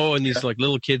 yeah. Oh, and these like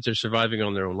little kids are surviving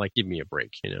on their own. Like, give me a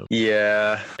break,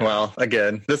 Yeah. Well,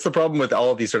 again, that's the problem with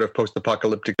all of these sort of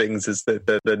post-apocalyptic things, is that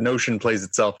the notion plays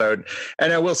itself out.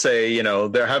 And I will say,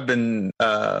 there have been,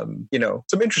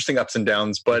 some interesting ups and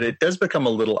downs, but it does become a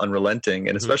little unrelenting.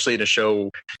 And especially in a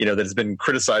show, that has been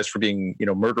criticized for being,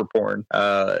 murder porn,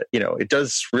 it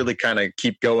does really kind of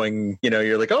keep going.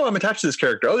 You're like, oh, I'm attached to this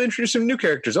character. Oh, they introduced some new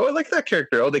characters. Oh, I like that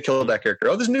character. Oh, they killed that character.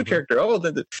 Oh, there's a new character. Oh,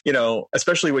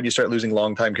 especially when you start losing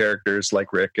longtime characters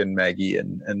like Rick and Maggie,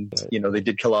 and they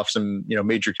did kill off some,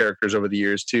 major characters over the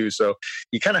years too. So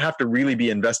you kind of have to really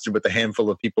be invested with the handful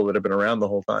of people that have been around the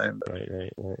whole time. But,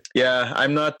 right. Yeah,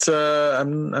 I'm not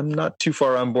too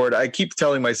far on board. I keep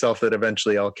telling myself that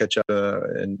eventually I'll catch up,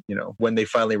 and when they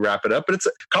finally wrap it up. But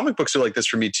comic books are like this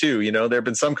for me too. There have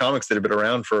been some comics that have been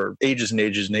around for ages and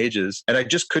ages and ages, and I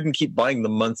just couldn't keep buying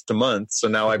them month to month. So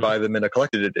now I buy them in a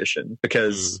collected edition,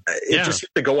 because it just seems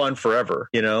to go on forever.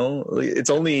 It's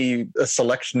only a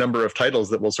select number of titles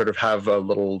that will sort of have a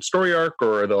little story arc,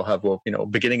 or they'll have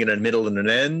beginning and a middle and an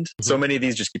end. So many of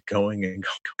these just keep going and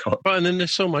going. Well, and then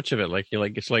there's so much of it. Like,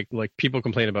 it's like people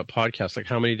complain about podcasts. Like,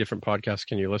 how many different podcasts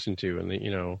can you listen to?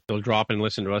 And they'll drop and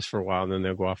listen to us for a while, and then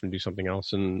they'll go off and do something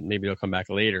else, and maybe they'll come back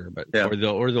later. But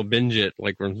or they'll binge it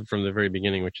like from the very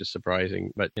beginning, which is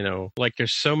surprising. But like,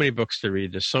 there's so many books to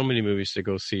read. There's so many movies to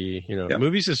go see.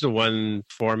 Movies is the one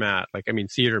format. Like, I mean,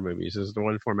 theater movies is the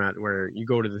one format where you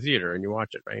go to the theater and you watch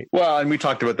it, right? Well, and we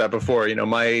talked about that before.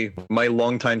 My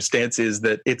longtime stance is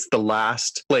that it's the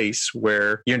last place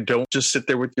where you don't just sit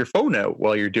there with your phone out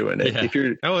while you're doing it. Yeah.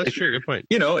 That's true. Good point.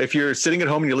 If you're sitting at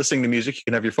home and you're listening to music, you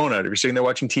can have your phone out. If you're sitting there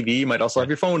watching TV, you might also have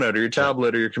your phone out, or your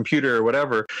tablet, or your computer, or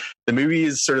whatever. The movie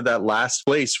is sort of that last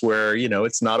place where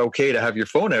it's not okay to have your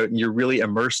phone out and you're really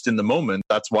immersed in the moment.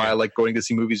 That's why I like going to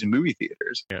see movies in movie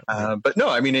theaters. Yeah. But no,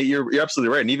 I mean, you're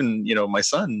absolutely right. And even my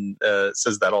son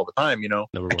says that all the time.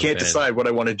 I can't decide what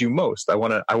I want to do most. I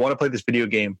want to play this video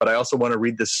game, but I also want to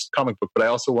read this comic book, but I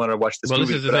also want to watch this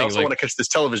movie, but I also want to catch this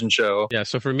television show. Yeah.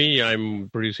 So for me, I'm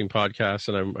producing podcasts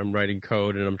and I'm writing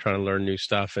code and I'm trying to learn new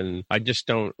stuff, and I just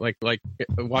don't like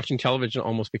watching television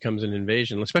almost becomes an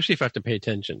invasion, especially if I have to pay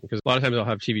attention, because a lot of times I'll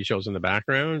have TV shows in the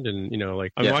background, and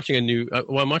I'm watching a new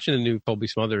I'm watching a new Colby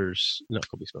Smulders. Not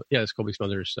Colby Smulders. Yeah, it's Colby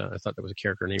Smulders. I thought that was a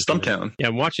character name. Stumptown. Yeah,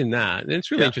 I'm watching that, and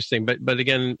it's really interesting. But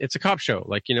again, it's a cop show.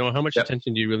 Like, how much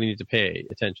attention do you really need to pay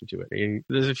attention to it? I mean,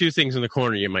 there's a few things in the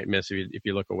corner you might miss if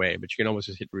you look away, but you can almost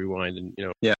just hit rewind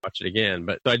and watch it again.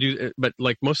 But I do. But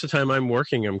like most of the time, I'm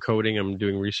working, I'm coding, I'm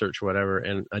doing research, whatever,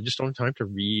 and I just don't have time to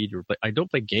read or play. I don't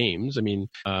play games. I mean,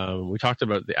 we talked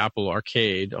about the Apple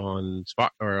Arcade on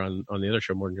Spot or on the other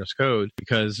show, More Than Just Code,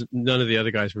 because none of the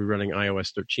other guys were running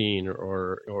iOS 13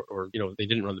 or they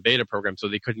didn't run the beta program, so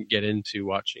they couldn't get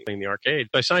into playing the arcade.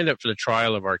 So I signed up for the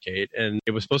trial of Arcade, and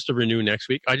it was supposed to renew next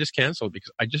week. I just canceled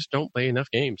because I just don't play enough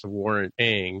games to warrant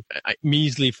paying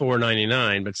measly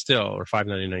 $4.99, but still, or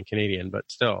 $5.99 Canadian, but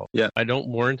still, I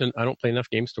don't play enough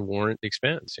games to warrant the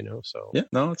expense. So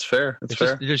no, it's fair. It's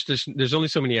fair. There's only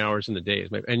so many hours in the day,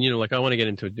 and like I want to get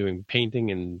into doing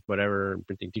painting and whatever, and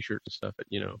printing T-shirts and stuff, but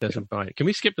it doesn't buy it. Can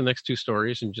we skip the next two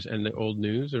stories and just end the old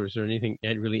news, or is there anything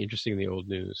really interesting in the old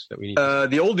news that we need?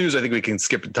 The old news, I think we can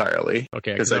skip entirely.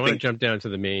 Okay, because I want to jump down to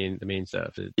the main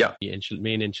stuff. The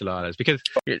main enchiladas, because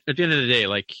at the end of the day,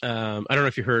 like I don't know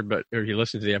if you heard, or you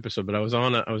listened to the episode, but I was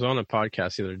on a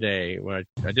podcast the other day where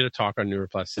I did a talk on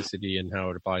neuroplasticity and how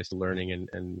it applies to learning,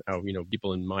 and how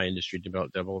people in my industry,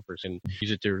 developers, can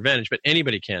use it to their advantage, but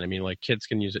anybody can. I mean, like, kids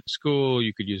can use it in school,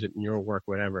 you could use it in your work,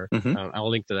 whatever. I'll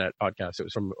link to that podcast. It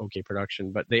was from OK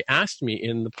Production, but they asked me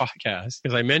in the podcast,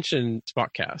 because I mentioned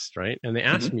Spotcast, right? And they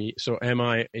asked me, so am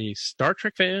I a Star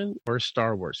Trek fan or a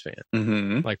Star Wars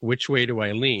fan? Like, which way do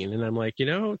I lean? And I'm like,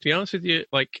 to be honest with you,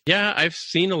 like, yeah, I've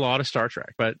seen a lot of Star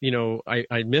Trek, but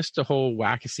I missed the whole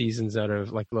whack of seasons out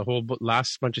of, like, the whole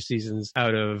last bunch of seasons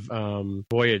out of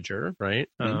Voyager, right?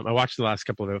 I watched the last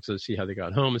couple of episodes to see how they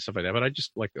got home and stuff like that, but I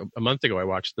just, like, a month ago I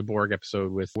watched the Borg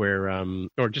episode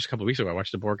or just a couple of weeks ago I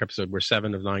watched the Borg episode where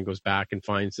 7 of 9 goes back and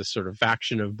finds this sort of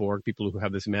faction of Borg people who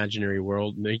have this imaginary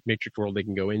world, matrix world they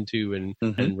can go into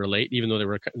and relate, even though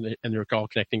they're all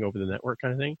connecting over the network,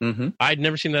 kind of thing. I'd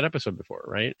never seen that episode before,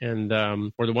 right? And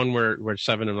or the one where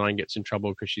 7 of 9 gets in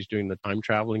trouble because she's doing the time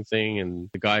traveling thing, and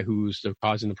the guy who's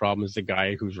causing the problem is the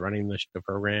guy who's running the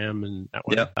program, and that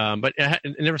one. But I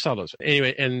never saw those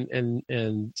anyway.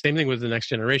 And same thing with the Next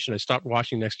Generation. I stopped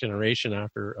watching Next Generation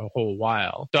after a whole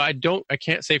while, so I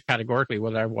can't say categorically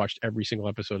whether I've watched every single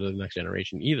episode of the Next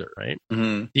Generation either, right?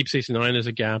 Deep Space Nine is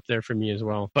a gap there for me as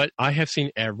well, but I have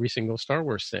seen every single Star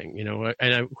Wars thing,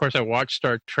 and of course I watched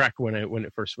Star Trek when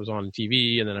it first was on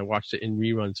TV, and then I watched it in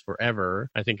reruns forever.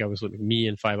 I think I was with me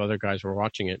and 5 other guys were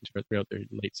watching it throughout the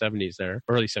late 70s there,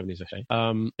 early 70s, I say.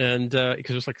 And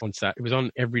because it was like on Sat, it was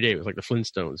on every day. It was like the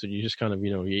Flintstones, and you just kind of,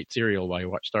 you ate cereal while you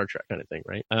watch Star Trek, kind of thing,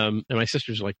 right? And my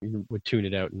sisters would tune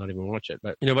it out and not even watch it.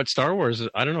 But but Star Wars,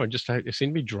 I don't know, I seem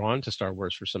to be drawn to Star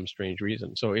Wars for some strange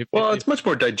reason. So it's much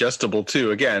more digestible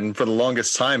too. Again, for the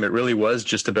longest time, it really was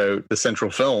just about the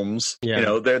central films.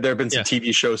 Yeah. There have been some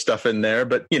TV show stuff in there,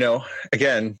 but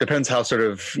again, depends how sort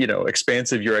of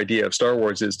expansive your idea of Star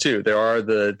Wars is too. There are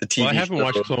the TV. I haven't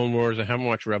watched Clone Wars. I haven't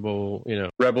watched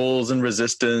Rebels and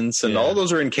Resistance, and all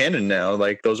those are in canon now.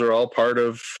 Like, those are all part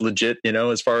of legit.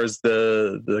 As far as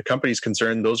the company's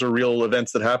concerned, those are real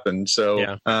events that happened.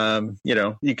 So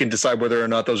you can decide whether or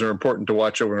not those are important to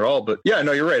watch overall. But yeah,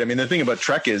 no, you're right. I mean, the thing about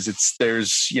Trek is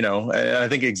I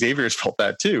think Xavier's felt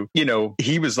that too.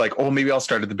 He was like, oh, maybe I'll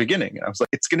start at the beginning. And I was like,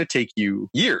 it's going to take you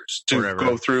years to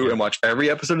go through and watch every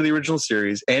episode of the original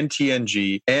series, and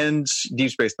TNG, and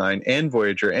Deep Space Nine, and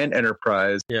Voyager, and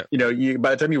Enterprise. Yeah.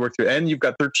 By the time you work through, and you've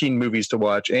got 13 movies to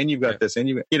watch, and you've got this,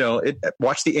 and why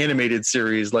watch the animated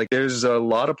series. Like, there's a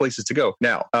lot of places to go.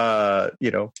 Now,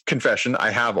 confession, I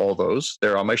have all those.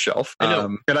 They're on my shelf.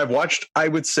 And I've watched, I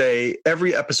would say,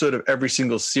 every episode of every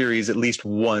single series at least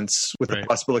once, with the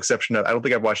possible exception of, I don't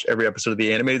think I've watched every episode of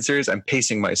the animated series. I'm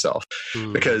pacing myself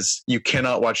because you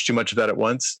cannot watch too much of that at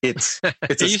once. It's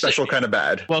a special kind of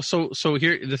bad. Well, so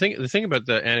here the thing about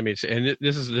the animated, and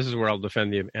this is where I'll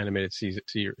defend the animated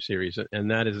series,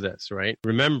 and that is this, right?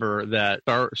 Remember that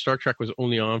Star Trek was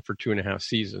only on for 2.5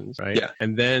 seasons, right? Yeah.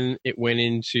 And then it went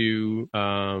into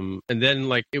and then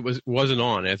like it wasn't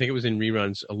on. I think it was in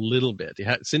reruns a little bit.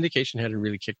 Syndication hadn't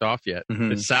really kicked off yet.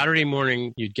 But Saturday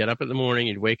morning, you'd get up in the morning,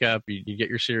 you'd wake up, you'd get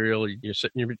your cereal, you'd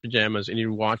sit in your pajamas, and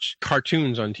you'd watch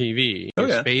cartoons on TV.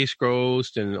 Space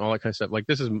Ghost and all that kind of stuff. Like,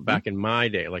 this is back in my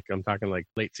day. Like, I'm talking like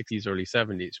late 60s, early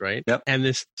 70s, right? Yep. And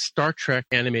this Star Trek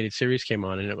animated series came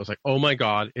on, and it was like, oh my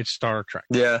God, it's Star Trek.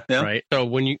 Yeah. Right? So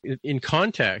when you, in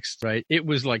context, right, it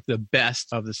was like the best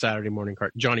of the Saturday morning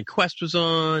cartoon. Johnny Quest was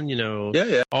on,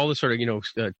 all the sort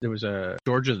of, there was a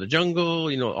George of the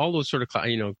Jungle, all those sort of,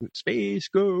 Space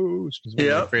Ghost is one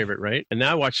of my favorite, right? And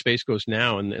now I watch Space Ghost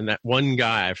now, and that one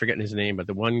guy, I'm forgetting his name, but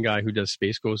the one guy who does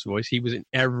Space Ghost voice, he was in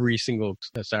every single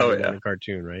Saturday morning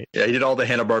cartoon, right? Yeah, he did all the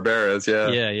Hanna-Barberas,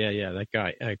 Yeah, that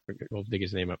guy. I will dig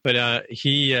his name up. But I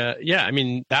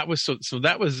mean, that was so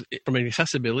that was, from an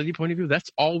accessibility point of view, that's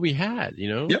all we had,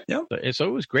 Yep. So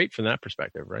it was great from that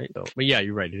perspective, right? So, but yeah,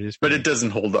 you're right. It is, but it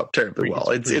doesn't hold up terribly well.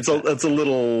 It's a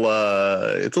little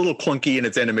clunky in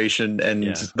its animation, and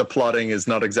the plotting is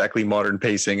not exactly modern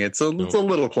pacing. It's a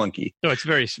little clunky. No, it's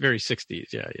very, very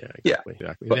 60s. Yeah, exactly.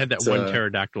 They had that one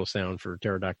pterodactyl sound for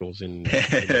pterodactyls in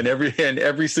and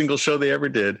every single show they ever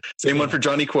did. Same one for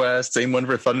Johnny Quest. Same one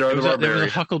for Thunder on the Barbarian. There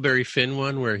was a Huckleberry Finn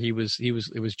one where it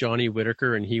was Johnny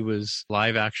Whitaker, and he was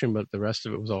live action, but the rest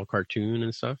of it was all cartoon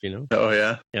and stuff. Oh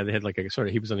yeah. Yeah, they had like a sort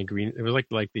of, he was on a green. It was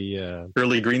like the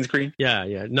early green screen. Yeah.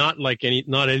 Not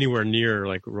anywhere near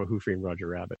like Who Framed Roger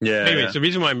Rabbit. Yeah. Anyway, so the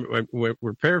reason why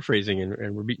we're paraphrasing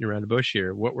and we're beating around the bush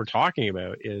here, what we're talking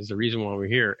about is the reason why we're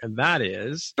here, and that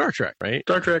is Star Trek, right?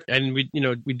 Star Trek. And we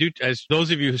do, as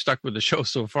those of you who stuck with the show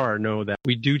so far know, that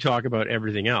we do talk about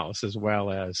everything else as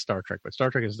well as Star Trek, but Star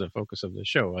Trek is the focus of the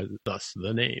show, thus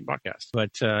the name podcast.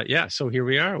 But so here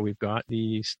we are. We've got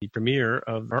the premiere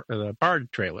of the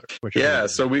Bard trailer.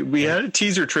 So we had a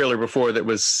teaser trailer before that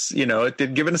was, it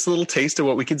did given us a little taste of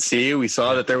what we could see. We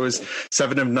saw that there was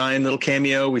 7 of 9 little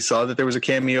cameo. We saw that there was a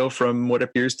cameo from what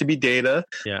appears to be Data.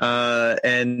 Yeah.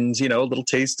 And a little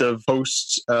taste of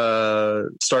post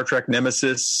Star Trek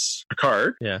Nemesis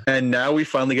Picard. Yeah. And now we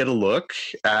finally get a look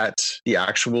at the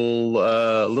actual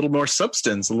little more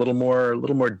substance, a little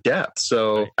more depth.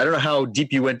 So I don't know how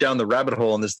deep you went down the rabbit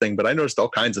hole on this thing, but I noticed all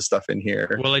kinds of stuff in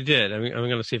here. Well, I did. I'm going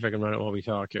to see if I can run it while we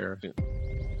talk here.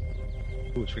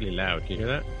 Ooh, it's really loud. Can you hear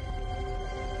that?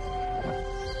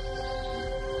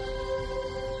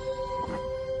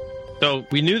 So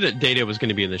we knew that Data was going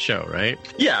to be in the show, right?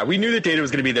 Yeah, we knew that Data was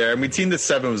going to be there, and we'd seen that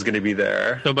 7 was going to be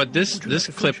there. So, but this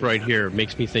clip right here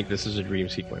makes me think this is a dream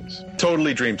sequence.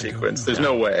 Totally dream sequence. There's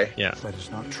no way. Yeah. That is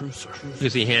not true, sir.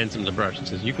 Because he hands him the brush and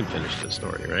says, "You can finish this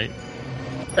story," right?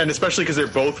 And especially because they're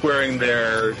both wearing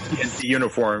their TNT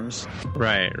uniforms.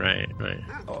 Right.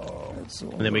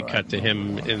 And then we cut to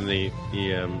him in the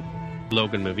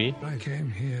Logan movie.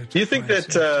 Do you think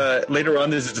that later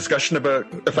on there's a discussion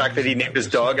about the fact that he named his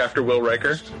dog after Will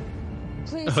Riker?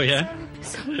 Please. Oh, yeah?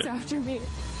 Someone's after me.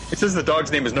 It says the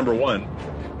dog's name is number 1.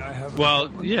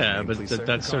 Well, yeah, but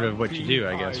that's sort of what you do,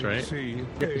 I guess, right?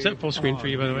 Is that full screen for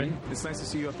you, by the way? It's nice to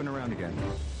see you up and around again.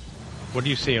 What do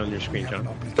you see on your screen, John?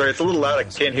 Sorry, it's a little loud. I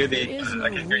can't hear I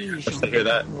can hear you. I hear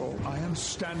that. I am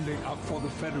standing up for the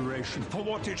Federation, for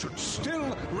what it should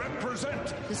still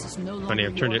represent. This is no longer Funny,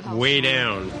 I've turned your it house. way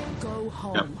down. Go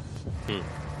home.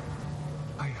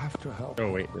 I have to help.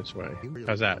 Oh, wait, this way.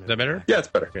 How's that? Is that better? Yeah, it's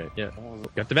better. Okay, yeah.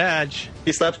 Got the badge.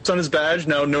 He slaps on his badge.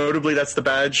 Now, notably, that's the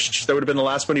badge that would have been the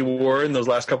last one he wore in those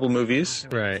last couple of movies.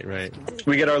 Right.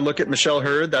 We get our look at Michelle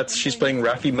Hurd. She's playing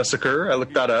Raffi Mussaker. I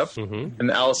looked that up. Mm-hmm. And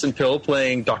Alison Pill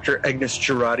playing Dr. Agnes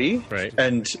Girardi. Right.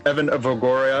 And Evan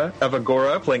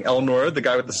Evagora playing Elnor, the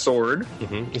guy with the sword.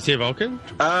 Mm-hmm. Is he a Vulcan?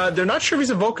 They're not sure if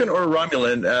he's a Vulcan or a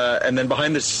Romulan. And then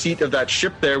behind the seat of that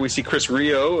ship there, we see Chris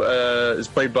Rio is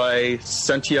played by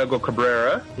Santiago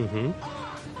Cabrera. Mm-hmm.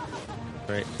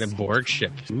 Right. The Borg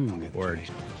ship. Ooh, Borg.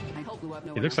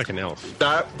 He looks like an elf.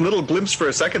 That little glimpse for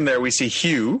a second there, we see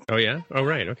Hugh. Oh yeah. Oh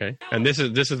right. Okay. And this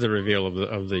is the reveal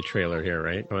of the trailer here,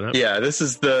 right? Going up. Yeah. This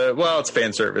is it's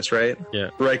fan service, right? Yeah.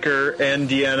 Riker and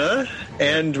Deanna,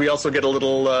 and we also get a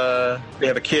little. They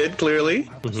have a kid, clearly.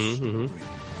 Mm-hmm.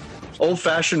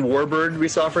 Old-fashioned Warbird we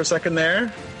saw for a second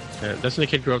there. Doesn't the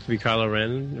kid grow up to be Kylo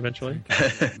Ren eventually?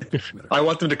 I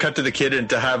want them to cut to the kid and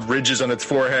to have ridges on its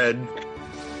forehead.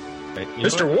 Right.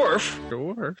 Mr. Worf.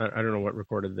 Mr. Worf. I don't know what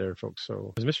recorded there, folks.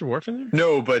 So is Mr. Worf in there?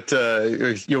 No, but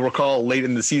you'll recall late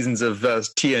in the seasons of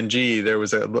TNG, there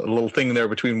was a little thing there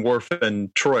between Worf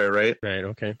and Troy, right? Right.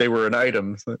 Okay. They were an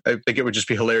item. I think it would just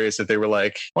be hilarious if they were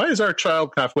like, "Why is our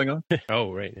child halfling on?"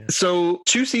 Oh, right. Yeah. So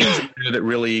 2 scenes that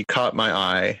really caught my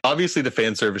eye. Obviously, the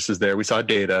fan service is there. We saw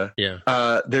Data. Yeah.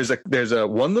 There's a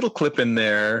one little clip in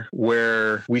there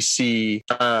where we see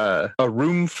a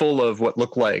room full of what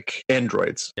look like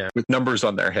androids with numbers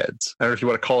on their heads. I don't know if you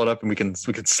want to call it up and we can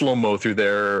slow mo through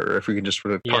there, or if we can just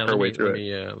sort of talk our way through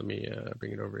it. Let me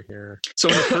bring it over here. So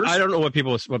in the first, I don't know what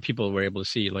people were able to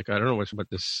see. Like I don't know what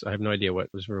this. I have no idea what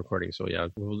was recording. So yeah,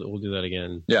 we'll do that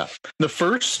again. Yeah, the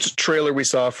first trailer we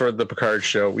saw for the Picard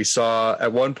show, we saw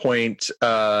at one point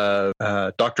Dr.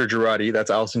 Jurati, that's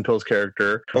Alison Pill's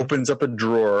character, opens up a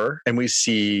drawer and we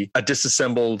see a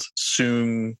disassembled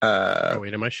Soong.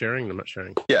 Wait, am I sharing? I'm not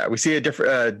sharing. Yeah, we see a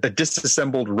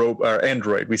disassembled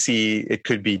android. We see it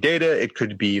could be Data, it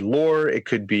could be Lore, it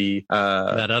could be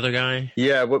that other guy.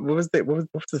 Yeah, what was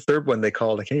the third one they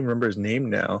called? I can't even remember his name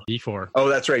now. B4. Oh,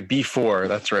 that's right, B4.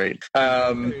 That's right.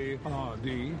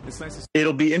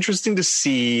 It'll be interesting to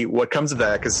see what comes of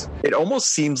that, because it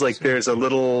almost seems like there's a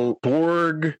little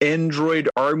Borg android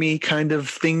army kind of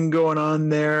thing going on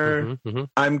there. Mm-hmm.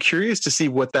 I'm curious to see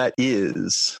what that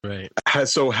is. Right.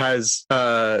 Has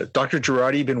Dr.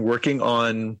 Jurati been working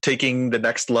on taking the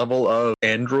next level of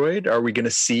android? Are we going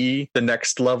to see the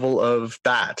next level of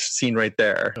that scene right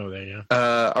there? Oh, there,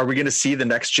 yeah. Are we going to see the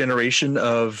next generation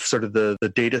of sort of the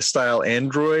Data style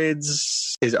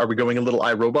androids? Are we going a little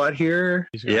iRobot here?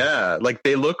 Yeah, like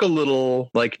they look a little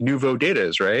like Nouveau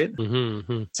Datas, right?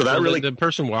 Mm-hmm. So that the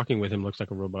person walking with him looks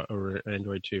like a robot or an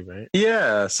android too, right?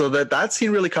 Yeah. So that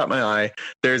scene really caught my eye.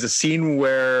 There's a scene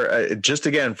where just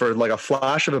again for like a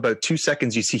flash of about 2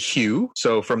 seconds, you see Hugh.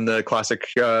 So from the classic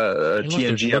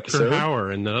TNG episode,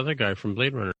 Hauer and the other guy from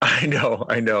Blade Runner. I know.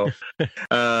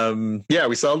 Yeah,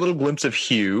 we saw a little glimpse of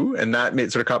Hugh, and that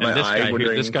sort of caught my eye.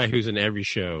 This guy who's in every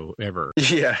show ever.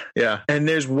 Yeah. And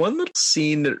there's one little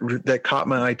scene that caught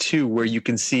my eye too, where you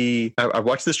can see. I've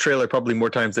watched this trailer probably more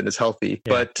times than is healthy,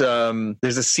 but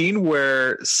there's a scene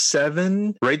where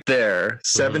Seven, right there,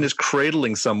 Seven is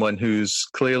cradling someone who's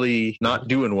clearly not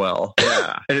doing well.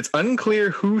 Yeah, and it's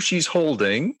unclear who she's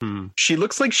holding. She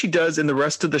looks like she does in the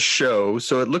rest of the show,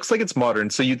 so it looks like it's modern.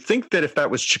 So you'd think that if that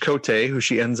was Chakotay, who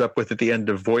she ends up with at the end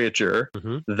of Voyager,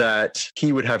 that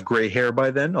he would have gray hair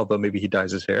by then, although maybe he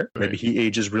dyes his hair. Maybe he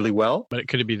ages really well. But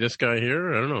could it be this guy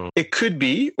here? I don't know. It could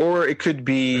be, or it could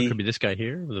be... It could be this guy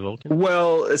here, the Vulcan.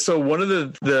 Well, so one of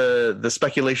the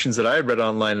speculations that I had read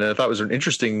online, and I thought was an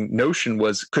interesting notion,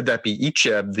 was could that be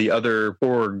Icheb, the other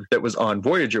Borg that was on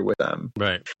Voyager with them?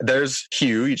 Right. There's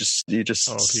Hugh. You just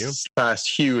Hugh. past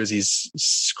Hugh as he's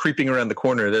creeping around the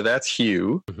corner there. That's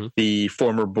Hugh, the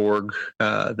former Borg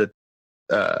that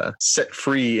set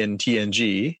free in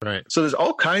TNG. Right. So there's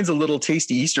all kinds of little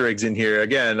tasty Easter eggs in here.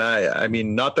 Again, I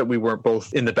mean, not that we weren't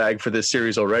both in the bag for this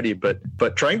series already, but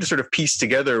trying to sort of piece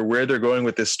together where they're going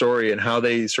with this story and how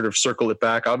they sort of circle it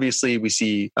back. Obviously, we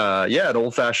see, an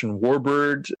old-fashioned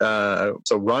warbird.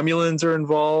 So Romulans are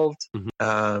involved.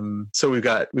 So we've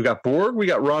got Borg, we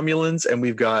got Romulans, and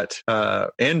we've got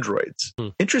androids.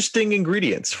 Interesting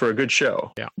ingredients for a good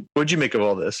show. Yeah. What'd you make of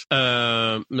all this?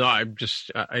 No, I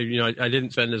didn't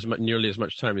spend nearly as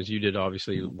much time as you did,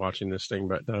 obviously, watching this thing.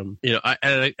 But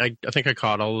I think I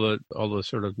caught all the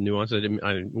sort of nuances.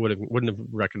 I wouldn't have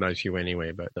recognized you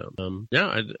anyway. But I don't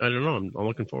know. I'm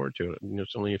looking forward to it.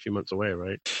 It's only a few months away,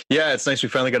 right? Yeah, it's nice. We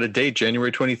finally got a date,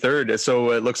 January 23rd.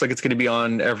 So it looks like it's going to be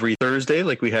on every Thursday,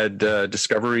 like we had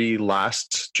Discovery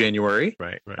last January.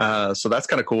 Right. So that's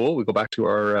kind of cool. We go back to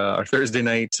our Thursday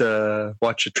night,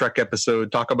 watch a Trek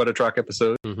episode, talk about a Trek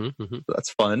episode. So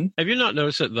that's fun. Have you not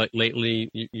noticed that, like, lately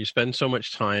you spend so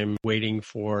much time waiting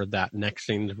for that next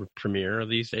thing to premiere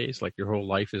these days? Like your whole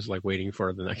life is like waiting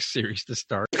for the next series to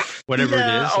start, whatever it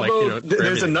is.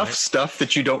 There's enough stuff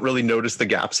that you don't really notice the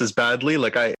gaps as badly.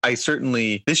 Like I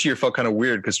certainly this year felt kind of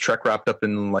weird because Trek wrapped up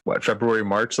in February,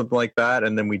 March, something like that,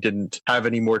 and then we didn't have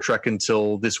any more Trek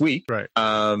until this week. Right.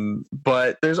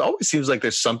 But there's always seems like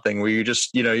there's something where you just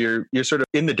you're sort of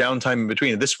in the downtime in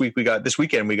between. This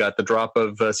weekend we got the drop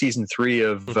of season 3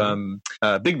 of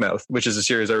Big Mouth, which is a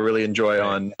series I really enjoy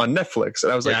on Netflix.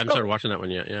 And I was like, I haven't started watching that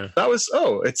one yet. Yeah. That was,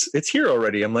 it's here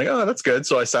already. I'm like, oh, that's good.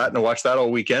 So I sat and I watched that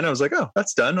all weekend. I was like, oh,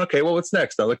 that's done. Okay, well, what's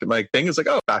next? I looked at my thing. It's like,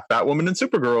 oh, Batwoman and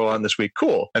Supergirl on this week.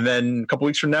 Cool. And then a couple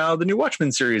weeks from now, the new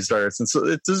Watchmen series starts. And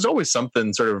so there's always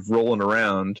something sort of rolling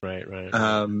around. Right.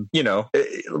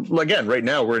 Again, right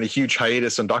now we're in a huge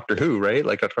hiatus on Doctor Who, right?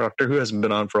 Like Doctor Who hasn't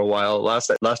been on for a while.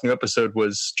 Last new episode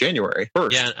was January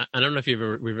 1st. Yeah, I don't know if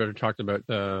we've ever talked about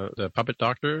the Puppet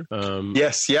Doctor.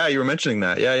 Yes, yeah, you were mentioning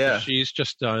that. Yeah. She's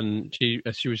just done. She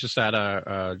was just at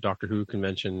a Doctor Who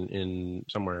convention in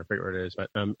somewhere, I forget where it is, but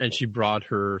and she brought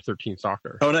her 13th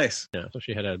Doctor. Oh, nice. Yeah, so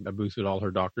she had a booth with all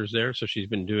her doctors there. So she's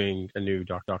been doing a new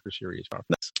Doctor series.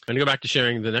 Nice. I'm gonna go back to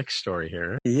sharing the next story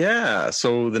here. Yeah,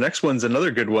 so the next one's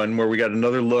another good one where we got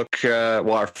another look.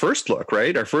 Our first look,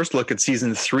 right? Our first look at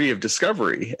season 3 of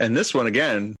Discovery, and this one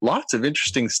again, lots of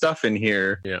interesting stuff in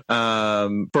here. Yeah.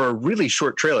 For a really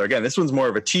short trailer. Again, this one's more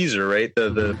of a teaser, right?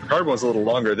 The Picard one's a little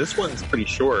longer. This one's pretty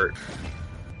short.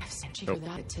 I've sent you for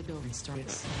that to go and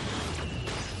start.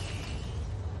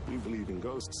 We believe in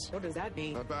ghosts. What does that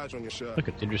mean? A badge on your shirt. Look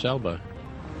at Idris Elba.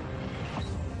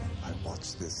 I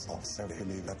watched this also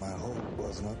believe that my hope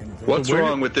was not in vain. What's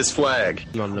wrong with this flag?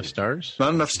 Not enough stars.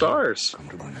 Not enough stars.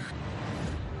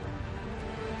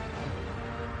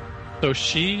 So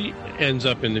she ends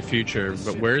up in the future,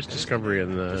 but where's Discovery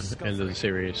in the end of the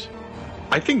series?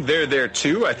 I think they're there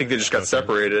too. I think they just got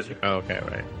separated. Oh, okay,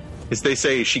 right. As they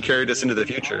say, she carried us into the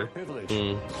future.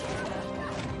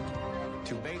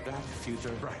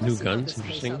 New guns,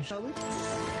 interesting.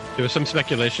 There was some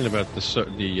speculation about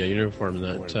the uniform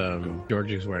that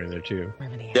George is wearing there too.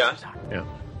 Yeah.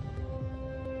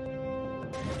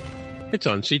 It's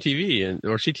on CTV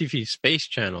or CTV Space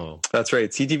Channel. That's right,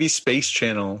 CTV Space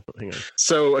Channel. Hang on.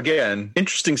 So again,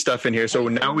 interesting stuff in here. So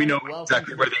now we know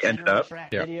exactly where they ended up.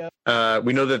 Yeah.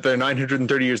 We know that they're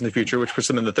 930 years in the future, which puts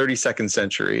them in the 32nd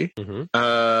century.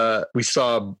 We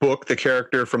saw Book, the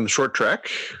character from the Short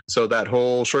Trek. So that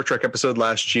whole Short Trek episode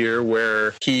last year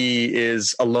where he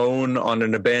is alone on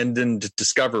an abandoned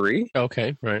Discovery.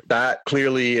 Okay, right. That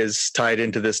clearly is tied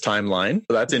into this timeline.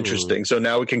 So that's interesting. So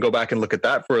now we can go back and look at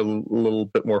that for a little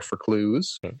bit more for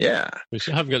clues. Yeah. We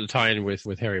still haven't got the tie-in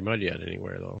with Harry Mudd yet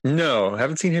anywhere, though. No,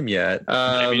 haven't seen him yet.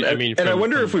 I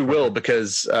wonder if we will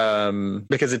because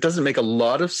it doesn't make a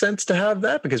lot of sense to have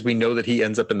that because we know that he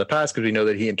ends up in the past because we know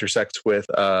that he intersects with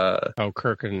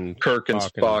Kirk and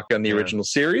Spock on the original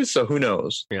series. So who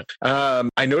knows? Yeah.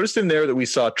 I noticed in there that we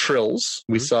saw Trills.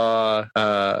 We saw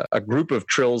a group of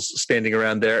Trills standing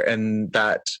around there, and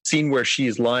that scene where she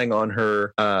is lying on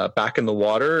her back in the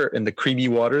water, in the creamy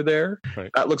water there.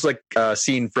 Right. That looks like a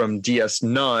scene from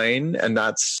DS9, and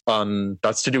that's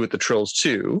to do with the Trills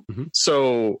too.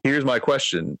 So here's my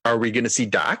question: are we going to see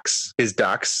Dax? Is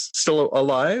Dax still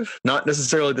alive? Not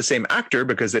necessarily the same actor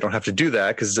because they don't have to do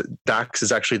that because Dax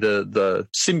is actually the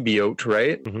symbiote,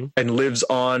 right? And lives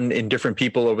on in different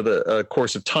people over the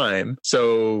course of time.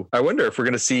 So I wonder if we're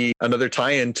going to see another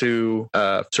tie-in to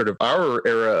sort of our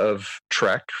era of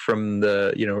Trek from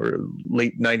the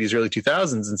late 90s, early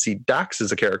 2000s, and see Dax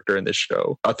as a character in this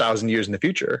show 1,000 years in the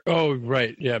future. Oh,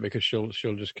 right. Yeah, because she'll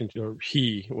just continue, or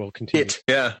he will continue.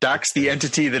 Dax, the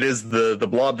entity that is the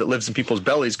blob that lives in people's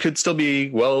bellies, could still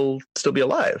be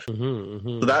alive.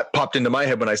 So that popped into my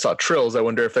head when I saw Trills. I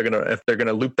wonder if they're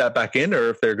gonna loop that back in, or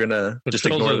if they're gonna just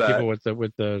ignore that. People with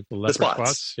the leopard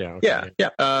spots. Yeah. Okay. Yeah.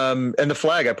 And the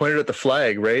flag. I pointed at the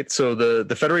flag, right? So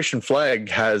the Federation flag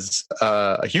has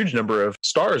a huge number of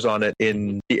stars on it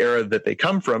in the era that they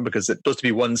come from, because it's supposed to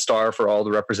be one star for all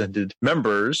the represented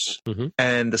members.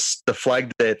 And the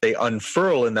flag that they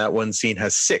unfurl in that one scene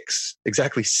has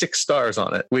exactly six stars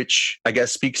on it, which I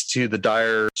guess speaks to the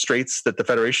dire straits that the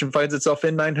Federation finds itself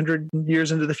in 900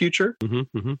 years into the future.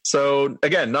 So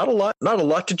again, not a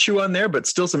lot to chew on there, but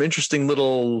still some interesting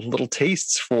little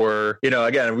tastes for,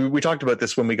 again, we talked about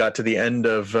this when we got to the end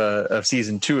of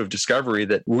season 2 of Discovery,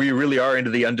 that we really are into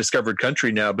the undiscovered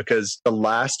country now, because the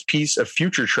last piece of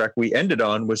future Trek we ended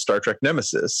on was Star Trek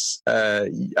Nemesis.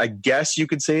 I guess you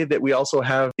could say that we also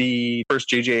have the first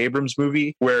J.J. Abrams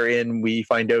movie, wherein we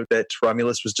find out that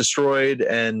Romulus was destroyed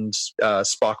and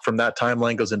Spock from that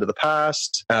timeline goes into the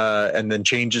past and then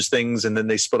changes things, and then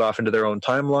they split off into their own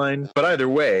timeline. But either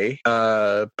way,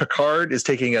 Picard is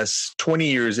taking us 20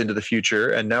 years into the future,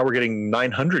 and now we're getting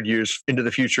 900 years into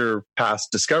the future past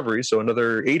Discovery, so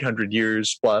another 800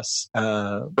 years plus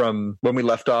from when we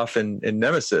left off in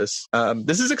Nemesis.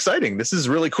 This is exciting. This is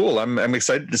really cool. I'm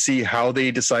excited to see how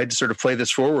they decide to sort of play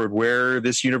this forward, where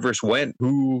this universe went,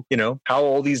 who, how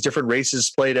all these different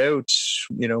races played out,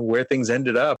 where things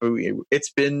ended up.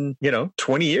 It's been,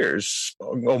 20 years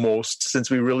almost since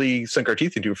we really sunk our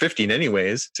teeth into 15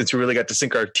 anyways, since we really got to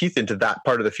sink our teeth into that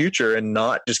part of the future and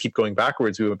not just keep going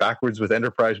backwards. We went backwards with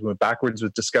Enterprise. We went backwards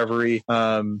with Discovery.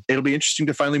 It'll be interesting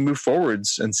to finally move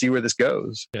forwards and see where this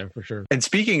goes. Yeah, for sure. And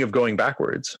speaking of going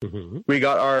backwards, we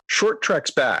got our short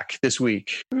treks back this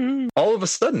week. All of a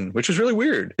sudden, which was really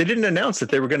weird. They didn't announce that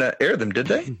they were going to air them, did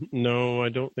they? No, I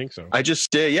don't think so. I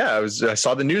just, I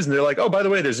saw the news and they're like, oh, by the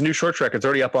way, there's a new short trek. It's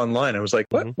already up online. I was like,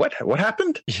 what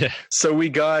happened? Yeah. So we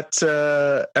got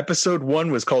episode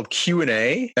 1 was called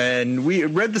Q&A, and we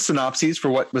read the synopses for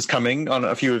what was coming on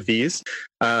a few of these.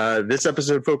 This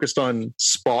episode focused on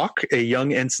Spock, a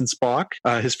young Ensign Spock,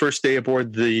 his first day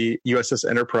aboard the USS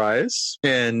Enterprise,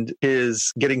 and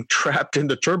his getting trapped in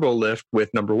the turbo lift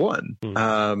with number 1.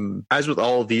 As with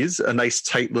all of these, a nice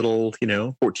tight little,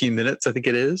 14 minutes, I think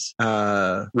it is.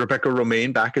 Rebecca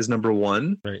Romaine back as number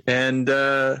 1. Right. And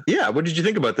what did you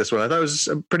think about this one? I thought it was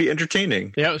pretty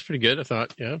entertaining. Yeah, it was pretty good, I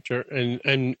thought. Yeah, sure.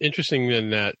 And interesting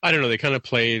in that, I don't know, they kind of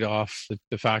played off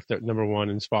the fact that number 1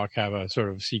 and Spock have a sort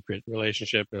of secret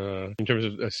relationship in terms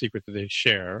of a secret that they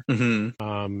share.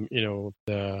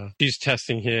 She's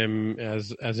testing him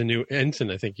as a new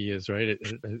ensign, I think he is, right?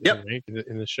 Yep.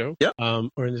 In the show. Yep.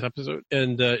 Or in this episode.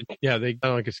 And they, I don't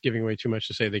think it's giving away too much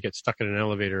to say they get stuck in an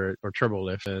elevator or turbo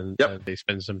lift and they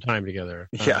spend some time together.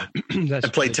 And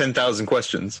play 10,000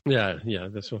 questions. Yeah.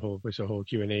 That's the whole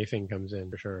Q&A thing comes in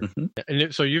for sure.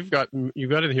 And so you've got in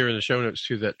here in the show notes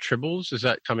too that Tribbles, is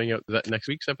that coming out that next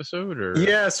week's episode?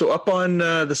 Or so up on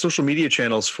the social media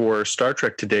channels for Star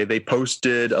Trek Today, they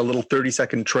posted a little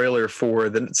 30-second trailer for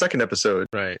the second episode.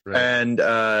 Right. And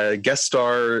guest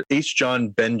star H. John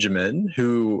Benjamin,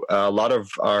 who a lot of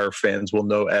our fans will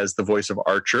know as the voice of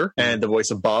Archer and the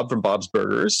voice of Bob from Bob's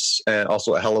Burgers, and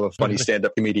also a hell of a funny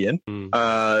stand-up comedian,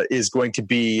 is going to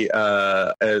be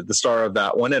the star of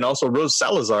that one. And also Rose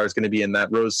Salazar is going to be in that.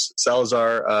 Rose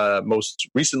Salazar most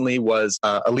recently was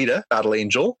Alita, Battle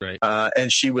Angel, right.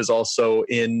 And she was also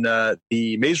in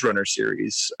the Maze Runner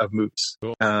series of movies.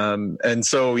 Cool. And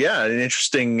so, an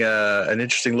interesting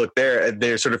look there.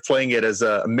 They're sort of playing it as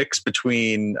a mix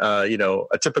between,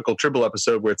 a typical Tribble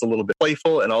episode where it's a little bit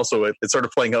playful, and also it's sort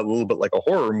of playing out a little bit like a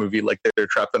horror movie, like they're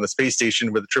trapped on a space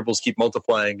station where the Tribbles keep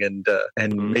multiplying and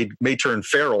may turn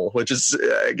feral, which is,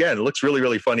 again, it looks really,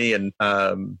 really funny. And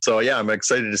I'm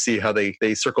excited to see how they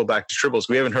circle back to Tribbles.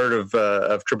 We haven't heard of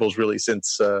Tribbles really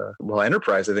since,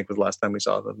 Enterprise, I think, was the last time we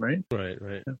saw them, right? Right.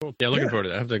 Yeah, cool. Looking forward to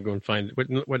that. I have to go and find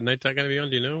what night's that going to be on?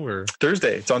 Do you know? Or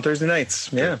Thursday? It's on Thursday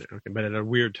nights. Yeah. Thursday. Okay, but at a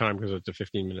weird time because it's a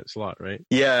 15-minute slot, right?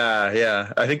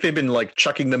 Yeah. I think they've been like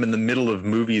chucking them in the middle of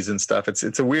movies and stuff.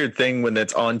 It's a weird thing when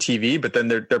it's on TV, but then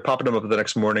they're popping them up the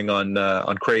next morning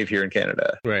on Crave here in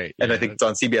Canada. Right. And I think it's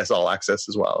on CBS All Access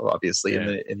as well, obviously in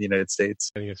the United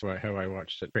States. I think that's how I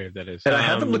watched it. Crave, that is. And I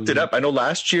haven't looked it up. I know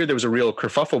last year there was a real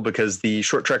kerfuffle because the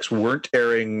short treks weren't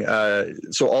airing.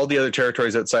 So all the other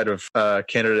territories outside of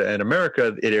Canada and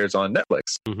America, it airs on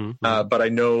Netflix. But I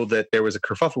know that there was a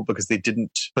kerfuffle because they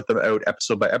didn't put them out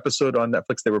episode by episode on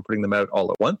Netflix. They were putting them out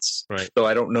all at once. Right. So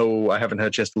I don't know. I haven't had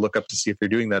a chance to look up to see if they're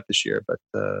doing that this year. But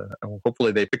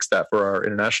hopefully they fix that for our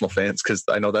international fans, because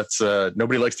I know that's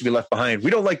nobody likes to be left behind.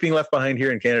 We don't like being left behind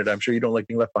here in Canada. I'm sure you don't like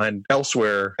being left behind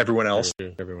elsewhere. Everyone else.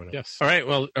 Yes. All right.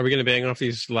 Well, are we going to bang off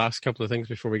these last couple of things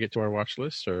before we get to our watch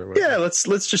list? Or what? Yeah,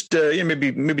 let's just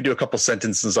maybe do a couple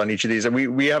sentences on each of these. And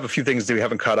we have a few things that we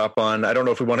haven't caught up on. I don't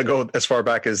know if we want to go as far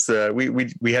back as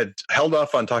we had held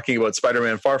off on talking about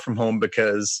Spider-Man Far From Home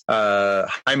because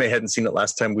Jaime hadn't seen it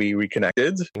last time we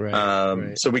reconnected.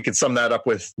 Right. So we could sum that up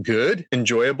with good,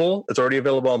 enjoyable. It's already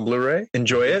available on Blu-ray.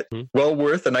 Enjoy it. Well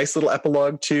worth a nice little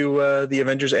episode to the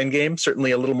Avengers Endgame.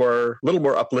 Certainly a little more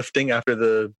uplifting after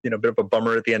the bit of a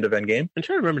bummer at the end of Endgame. I'm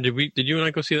trying to remember. Did you and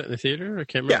I go see that in the theater? I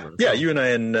can't remember. Yeah. You and I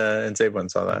and Save One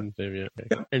saw that. Okay.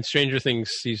 Yeah. And Stranger Things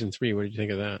season 3. What did you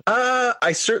think of that?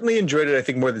 I certainly enjoyed it. I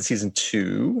think more than season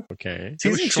 2. Okay.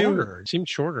 Season 2 it seemed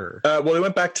shorter. Well, they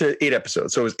went back to 8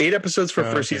 episodes. So it was 8 episodes for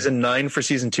first season, 9 for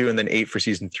season 2, and then 8 for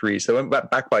season 3. So I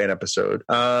went back by an episode.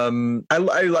 I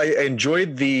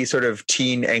enjoyed the sort of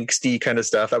teen angsty kind of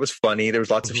stuff. That was funny. There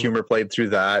was lots of humor played through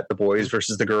that. The boys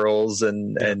versus the girls,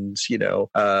 and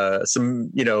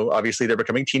some obviously they're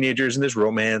becoming teenagers and there's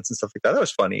romance and stuff like that. That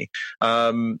was funny.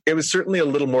 It was certainly a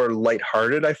little more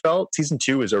lighthearted, I felt. Season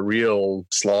 2 is a real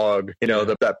slog.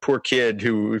 That poor kid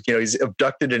who he's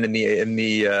abducted and in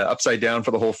the upside down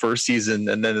for the whole first season,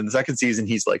 and then in the second season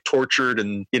he's like tortured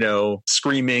and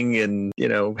screaming and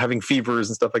having fevers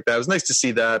and stuff like that. It was nice to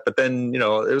see that, but then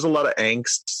there was a lot of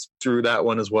angst through that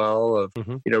one as well of,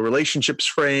 relationships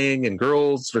fraying and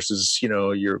girls versus,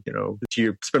 do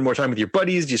you spend more time with your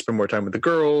buddies? Do you spend more time with the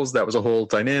girls? That was a whole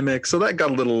dynamic. So that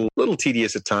got a little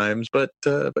tedious at times, but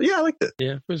yeah, I liked it.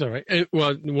 Yeah, it was all right.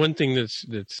 Well, one thing that's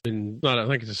been not, I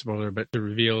think it's a spoiler, but to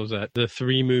reveal is that the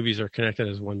 3 movies are connected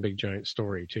as one big giant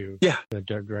story too. Yeah. The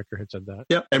director had said that.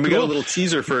 Yeah. And we got a little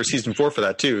teaser for season 4 for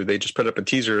that too. They just put up a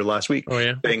teaser last week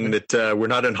saying that we're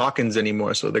not in Hawkins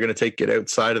anymore. So they're going to take it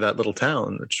outside of that little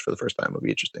town, which for the first time will be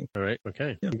interesting. All right.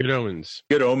 Okay. Yeah. Good Omens.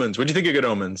 Good Omens. What do you think of Good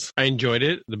Omens? I enjoyed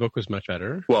it. The book was much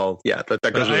better. Well, yeah, that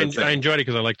goes without saying. I enjoyed it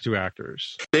because I like the 2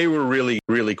 actors. They were really,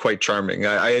 really quite charming.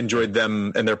 I enjoyed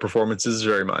them and their performances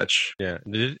very much. Yeah,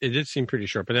 it did seem pretty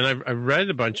short. But then I've read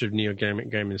a bunch of Neil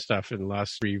Gaiman stuff in the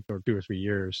last 2 or 3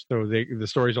 years. So the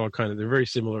stories all they're very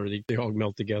similar. They all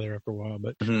melt together after a while.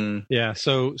 But yeah,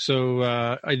 so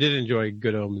I did enjoy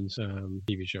Good Omens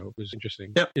TV show. It was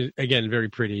interesting. Yeah. Again, very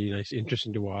pretty, nice,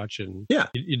 interesting to watch. And yeah,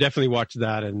 you definitely watched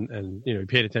that and you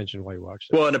paid attention while you watched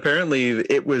it. Well, and apparently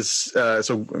it was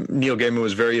so Neil Gaiman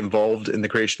was very involved in the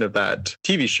creation of that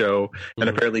TV show, and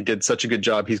apparently did such a good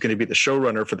job. He's going to be the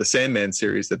showrunner for the Sandman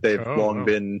series that they've long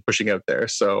been pushing out there.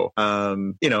 So,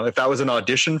 if that was an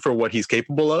audition for what he's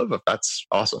capable of, that's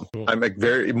awesome. Cool. I'm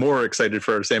very more excited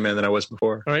for Sandman than I was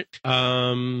before. All right.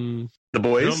 The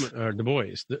Boys? The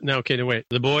Boys. No, wait.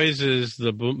 The Boys is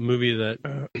the movie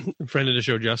that friend of the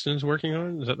show Justin is working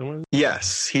on. Is that the one?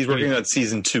 Yes, he's working on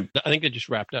season 2. I think they just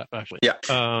wrapped up, actually. Yeah.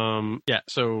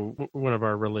 So one of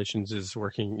our relations is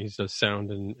working. He does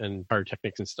sound and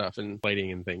pyrotechnics and stuff and lighting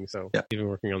and things. So he's been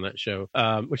working on that show,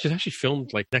 which is actually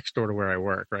filmed like next door to where I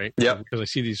work, right? Yeah. Because I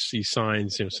see these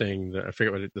signs, saying that, I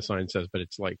forget what the sign says, but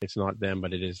it's like it's not them,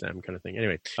 but it is them, kind of thing.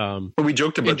 Anyway, but we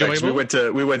joked about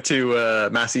that. We went to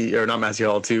Massey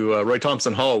Hall to Roy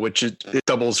Thompson Hall, which it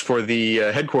doubles for the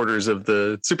headquarters of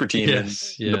the super team and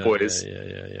the Boys.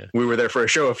 Yeah. We were there for a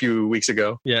show a few weeks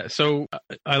ago. Yeah, so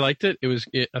I liked it. I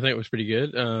think it was pretty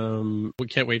good. We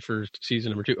can't wait for season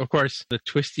number 2. Of course, the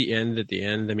twisty end at the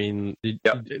end. I mean,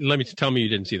 tell me you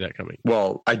didn't see that coming.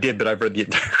 Well, I did, but I've read the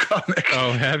entire comic.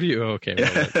 Oh, have you? Okay.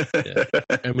 Well,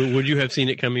 I mean, would you have seen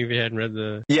it coming if you hadn't read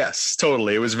the? Yes,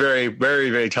 totally. It was very,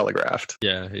 very, very telegraphed.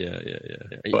 Yeah.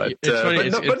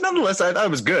 But nonetheless, I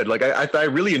was good. Like I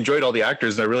really enjoyed all the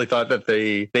actors, and I really thought that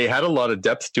they had a lot of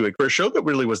depth to it for a show that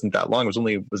really wasn't that long. It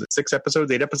was it 6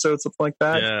 episodes, 8 episodes, something like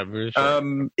that. Yeah, really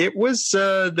sure. It was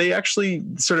they actually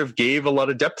sort of gave a lot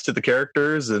of depth to the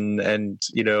characters, and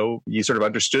you sort of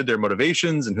understood their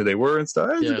motivations and who they were and stuff.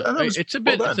 It's a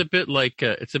bit like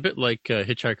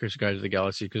Hitchhiker's Guide to the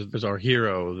Galaxy, because our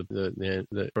hero,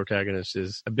 the protagonist,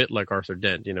 is a bit like Arthur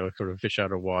Dent. Sort of fish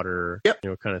out of water,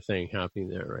 kind of thing happening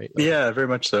there, right? Yeah, very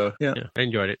much so. Yeah. I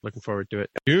enjoyed it. Looking forward to it.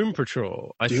 Doom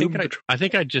Patrol. I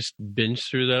think I just binged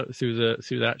through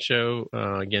that show.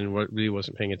 Again, really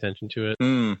wasn't paying attention to it.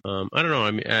 I don't know.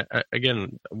 I mean,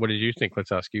 again, what did you think?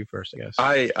 Let's ask you first, I guess.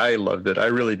 I loved it. I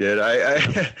really did.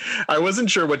 I wasn't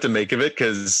sure what to make of it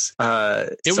because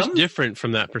it was different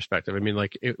from that perspective. I mean,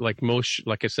 like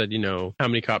I said, how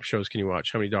many cop shows can you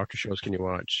watch? How many doctor shows can you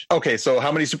watch? Okay, so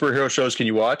how many superhero shows can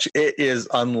you watch? It is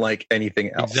unlike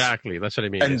anything else. Exactly. That's what I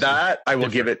mean. And that I will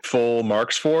give it full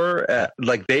marks for.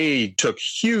 Like they took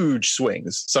huge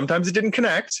swings. Sometimes it didn't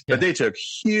connect, but they took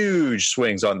huge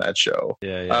swings on that show.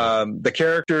 Yeah. The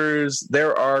characters,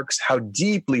 their arcs, how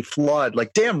deeply flawed,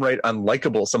 like damn right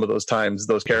unlikable some of those times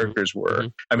those characters were.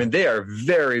 I mean, they are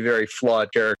very, very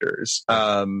flawed characters.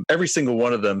 Every single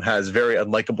one of them has very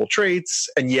unlikable traits,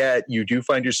 and yet you do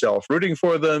find yourself rooting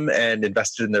for them and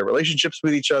invested in their relationships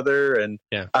with each other. And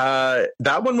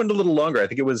that one went a little longer. I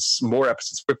think it was more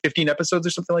episodes, 15 episodes or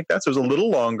something like that. So it was a little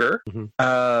longer.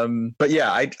 But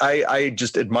yeah, I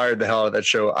just admired the hell out of that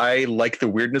show. I like the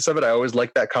weirdness of it. I always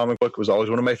liked that comic book. It was always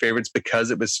one of my favorites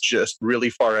because it was just really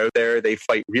far out there. They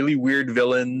fight really weird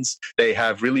villains. They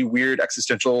have really weird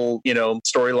existential,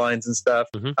 storylines and stuff.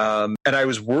 And I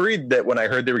was worried that when I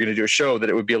heard they were going to do a show that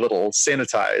it would be a little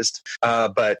sanitized.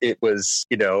 But it was,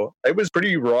 it was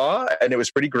pretty raw and it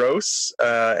was pretty gross.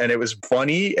 And it was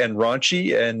funny and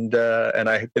raunchy. And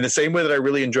I, in the same way that I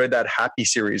really enjoyed that Happy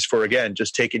series for, again,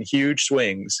 just taking huge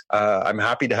swings. I'm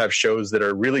happy to have shows that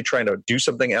are really trying to do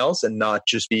something else and not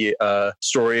just be a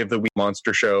story of the week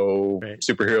monster show,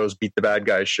 superheroes beat the bad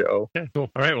guys show. Yeah, cool.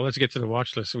 All right, well, let's get to the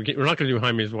watch list. We're not going to do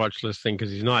Jaime's watch list thing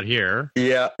because he's not here.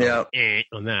 Yeah.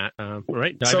 On that. All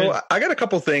right. So I got a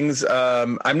couple things.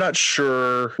 I'm not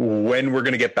sure when we're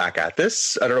going to get back at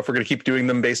this. I don't know if we're going to keep doing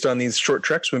them based on these short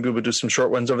treks. Maybe we'll do some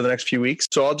short ones over the next few weeks.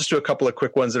 So I'll just do a couple of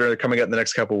quick ones that are coming out in the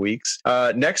next couple of weeks.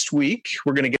 Next week,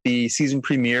 we're going to get the season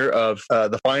premiere of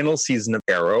the final season of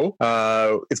Arrow.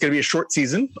 It's going to be a short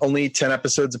season, only 10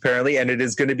 episodes apparently, and it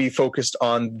is going to be focused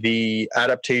on the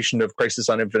adaptation of Crisis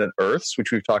on Infinite Earths,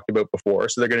 which we've talked about before.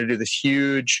 So they're going to do this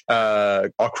huge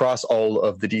across all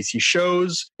of the DC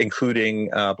shows, including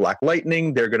Black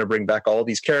Lightning. They're going to bring back all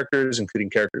these characters, including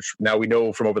characters now we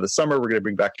know from over the summer. We're going to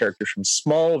bring back characters from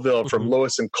Smallville, from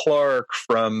Lois and Clark,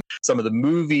 from some of the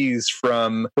movies,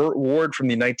 from Burt Ward from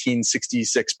the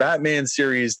 1966 Batman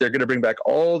series. They're going to bring back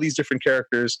all these different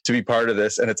characters to be part of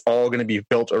this, and it's all going to be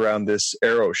built around this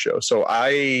Arrow show. So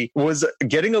I was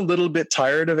getting a little bit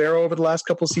tired of Arrow over the last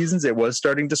couple seasons. It was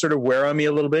starting to sort of wear on me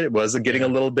a little bit. It was getting a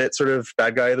little bit sort of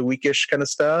bad guy of the weekish kind of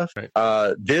stuff.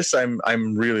 Right. This I'm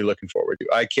really looking forward to.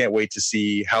 I can't wait to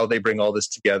see how they bring all this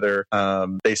together.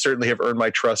 They certainly have earned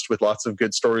my trust with lots of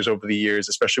good stories over the years,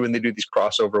 especially when they do these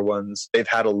crossover ones. They've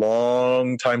had a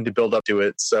long time to build up to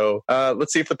it. So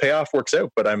let's see if the payoff works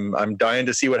out. But I'm dying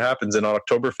to see what happens. And on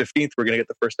October 15th, we're going to get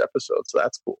the first episode. So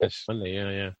that's cool. It's Sunday,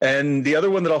 yeah. And the other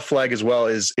one that I'll flag as well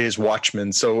is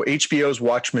Watchmen. So HBO's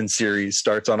Watchmen series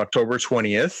starts on October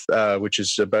 20th, which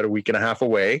is about a week and a half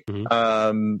away.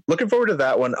 Looking forward to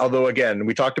that one. Although, again,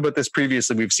 we talked about this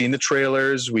previously. We've seen the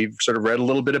trailers. We've sort of read a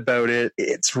little bit about it.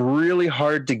 It's really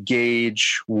hard to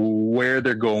gauge where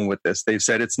they're going with this. They've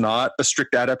said it's not a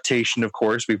strict adaptation, of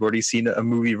course. We've already seen a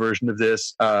movie version of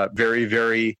this. Very,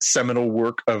 very seminal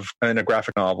work in a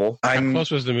graphic novel. How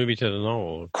close was the movie to the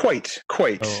novel? Quite.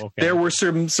 Oh, okay. There were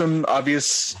some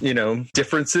obvious,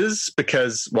 differences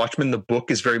because Watchmen, the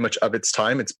book, is very much of its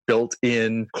time. It's built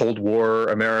in Cold War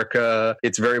America.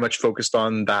 It's very much focused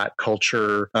on that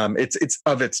culture. It's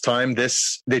of its time.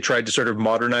 This, they tried to sort of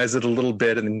modernize it a little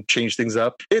bit and change things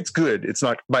up. It's good. It's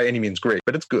not by any means great,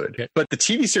 but it's good. Okay. But the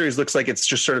TV series looks like it's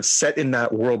just sort of set in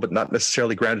that world, but not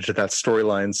necessarily grounded to that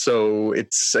storyline. So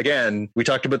it's, again, we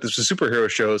talked about this with superhero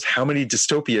shows. How many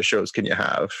dystopia shows can you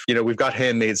have? We've got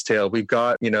Handmaid's Tale. We've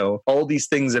got, all these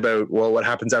things about, what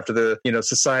happens after the,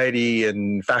 society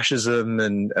and fascism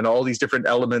and all these different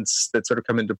elements that sort of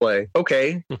come into play.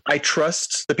 Okay. I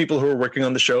trust the people who are working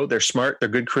on the show. They're smart. They're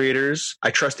good creators.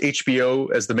 I trust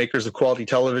HBO as the makers of quality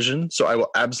television. So I will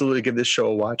absolutely give this show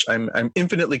a watch. I'm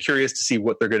infinitely curious to see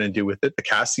what they're going to do with it. The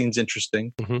cast seems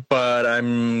interesting, but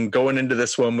I'm going into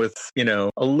this one with,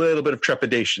 a little bit of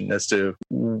trepidation as to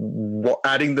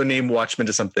adding the name Watchmen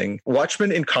to something.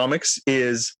 Watchmen in comics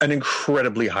is an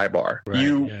incredibly high bar. Right,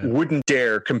 you wouldn't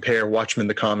dare compare Watchmen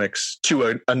the comics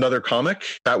to another comic.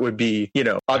 That would be,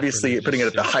 obviously putting it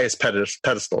at the highest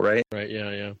pedestal, right? Right,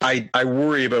 yeah. I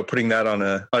worry about putting that on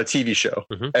a TV show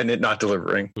and it not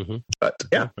delivering. But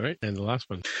yeah. All right, and the last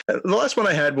one. The last one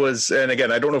I had was, and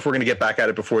again, I don't know if we're going to get back at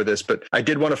it before this, but I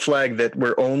did want to flag that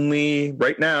we're only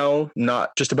right now,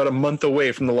 not just about a month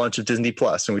away from the launch of Disney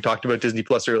Plus. And we talked about Disney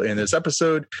Plus earlier in this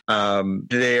episode.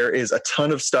 There is a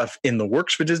ton of stuff in the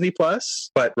works for Disney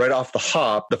Plus, but right off the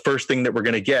hop, the first thing that we're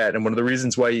going to get, and one of the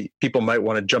reasons why people might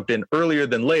want to jump in earlier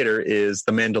than later, is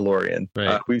The Mandalorian.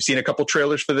 Right. We've seen a couple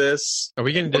trailers for this. Are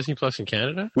we getting Disney Plus in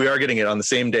Canada? We are getting it on the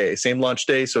same day, same launch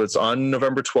day. So it's on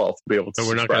November 12th to be able to. So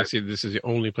we're not going to see this is the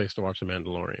only place to watch The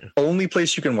Mandalorian. Only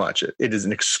place you can watch it. It is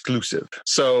an exclusive.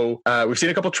 So we've seen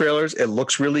a couple trailers. It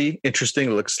looks really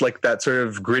interesting. It looks like that sort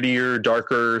of grittier,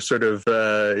 darker sort of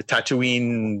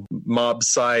Tatooine mob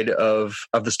side of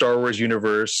the Star Wars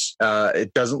universe.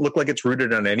 It doesn't look like it's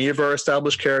rooted on any of our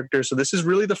established characters. So this is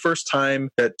really the first time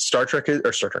that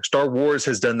Star Wars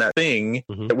has done that thing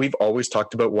that we've always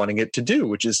talked about wanting it to do,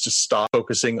 which is to stop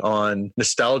focusing on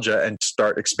nostalgia and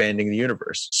start expanding the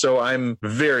universe. So I'm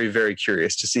very, very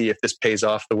curious to see if this pays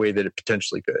off the way that it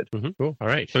potentially could. Cool. All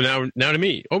right. So now to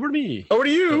me. Over to me. Over to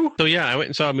you. So yeah, I went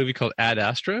and saw a movie called Ad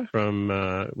Astra from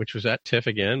which was at TIFF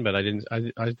again, but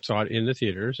I saw it in the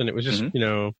theaters, and it was just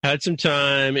had some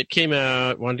time. It came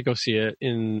out, wanted to go see it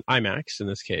in IMAX in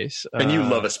this case. And you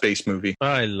love a space movie.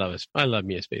 I love it. I love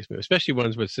me a space movie, especially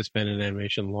ones with suspended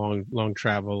animation, long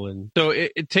travel, and so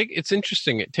it's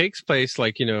interesting. It takes place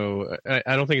I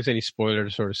don't think it's any spoiler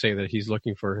to sort of say that he's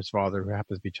looking for his father, who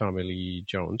happens to be Tommy Lee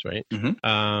Jones, right?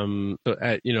 And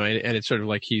it's sort of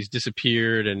like he's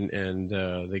disappeared, and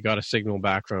they got a signal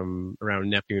back from around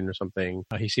Neptune or something.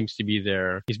 He seems to be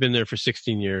there. He's been there for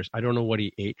 16 years. I don't know what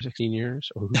he ate for 16 years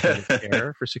or who had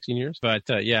care for 16 years, but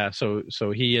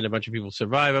so he and a bunch of people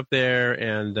survive up there,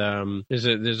 and there's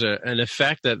an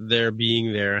effect that their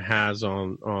being there has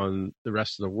on the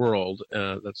rest of the world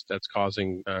that's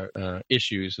causing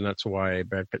issues, and that's why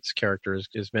Brad Pitt's character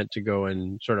is meant to go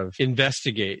and sort of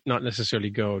investigate, not necessarily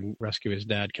go and rescue his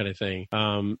dad, kind of thing.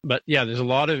 But yeah, there's a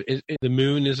lot of the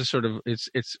moon is a sort of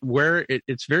it's where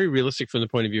it's very realistic from the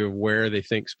point of view of where they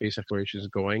think space exploration is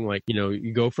going. Like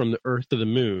you go from the Earth to the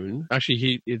moon.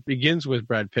 Actually, it begins with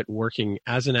Brad Pitt working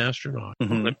as an astronaut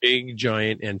on a big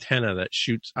giant antenna that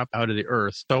shoots up out of the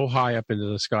Earth so high up into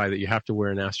the sky that you have to wear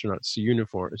an astronaut's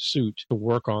suit to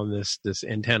work on this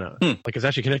antenna. Like it's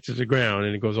actually connected to the ground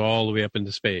and it goes all the way up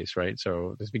into space, right?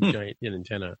 So this big giant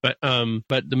antenna. But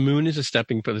the moon is a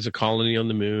stepping point. There's a colony on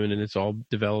the moon and it's all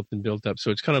developed and built up.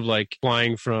 So it's kind of like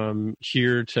flying from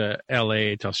here to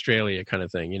LA to Australia kind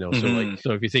of thing, you know.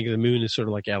 So if you think of the moon as sort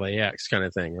of like LAX kind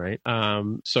of thing, right?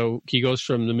 So he goes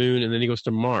from the moon and then he goes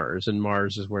to Mars, and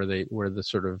Mars is where the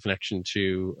sort of connection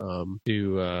to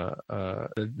the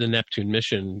Neptune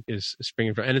mission is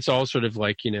springing from. And it's all sort of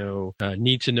like, you know,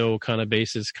 need to know kind of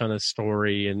basis kind of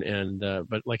story.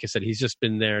 But like I said, he's just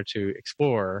been there to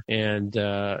explore and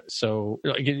so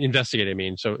like, investigate. I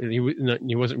mean, so he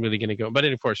wasn't really going to go. But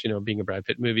then, of course, you know, being a Brad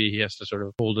Pitt movie, he has to sort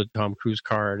of hold a Tom Cruise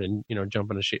card and, you know,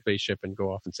 jump on a spaceship and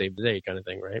go off and save the day kind of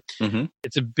thing, right?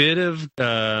 It's a bit of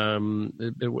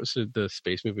what's the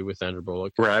space movie with Sandra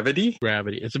Bullock? Gravity.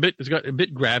 It's got a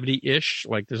bit Gravity-ish.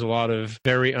 Like there's a lot of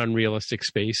very unrealistic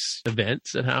space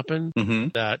events that happen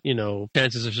that, you know,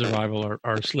 chances of survival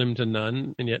are slim to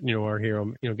none, and yet, you know, our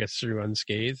hero, you know, gets through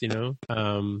unscathed, you know,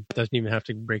 doesn't even have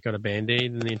to break out a Band-Aid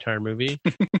in the entire movie.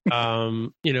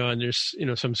 You know, and there's, you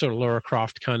know, some sort of Lara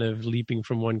Croft kind of leaping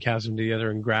from one chasm to the other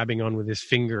and grabbing on with his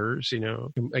fingers, you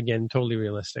know, again, totally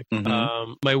realistic.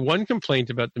 My one complaint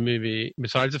about the movie,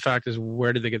 besides the fact is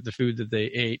where did they get the food that they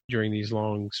ate during these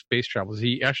long space travels?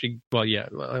 He actually,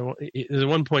 there's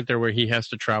one point there where he has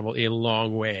to travel a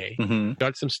long way.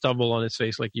 Got some stubble on his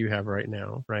face like you have right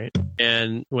now, right?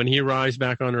 And when he arrives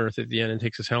back on Earth at the end and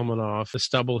takes his helmet off, the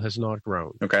stubble has not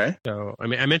grown. Okay. So, I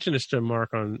mean, I mentioned this to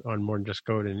Mark on More Than Just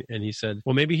Code, and he said,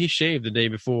 well, maybe he shaved the day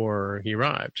before he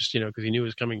arrived, just, you know, because he knew he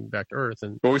was coming back to Earth.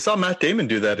 And well, we saw Matt Damon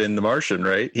do that in The Martian,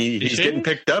 right? He's getting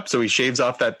picked up, so he shaves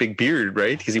off that big beard,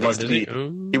 right? Because he wants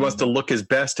to look his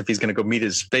best if he's going to go meet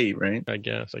his fate, right? I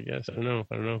guess. I don't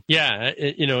know. Yeah,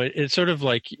 it's sort of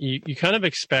like you kind of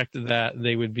expect that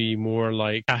they would be more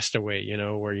like Castaway, you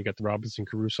know, where you got the Robinson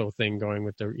Crusoe thing going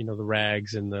with the, you know, the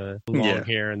rags and the long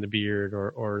hair and the beard,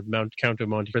 or Count of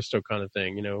Monte Cristo kind of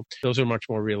thing, you know. Those are much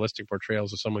more realistic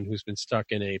portrayals of someone who's been stuck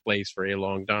in a place for a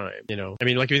long time, you know. I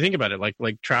mean, like if you think about it,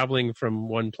 like traveling from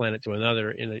one planet to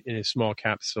another in a small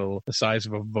capsule the size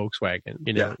of a Volkswagen,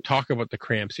 you know, talk about the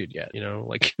cramps you'd get, you know,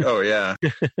 like oh yeah.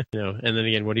 You know, and then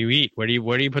again, what do you eat? Where do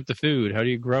you put the food? How do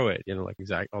you grow it? You know, like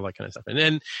all that kind of stuff. And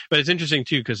then, but it's interesting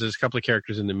too, because there's a couple of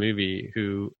characters in the movie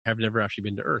who have never actually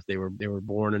been to Earth. They were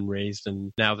born and raised,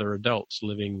 and now they're adults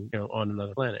living, you know, on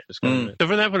another planet. So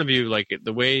from that point of view, like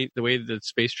the way that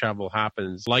space travel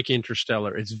happens, like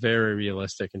Interstellar, it's very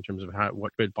realistic in terms of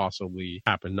what could possibly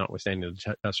happen, notwithstanding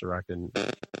the Tesseract and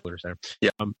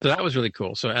so that was really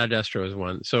cool. So Ad Astra is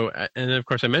one. So, and then of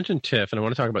course I mentioned TIFF, and I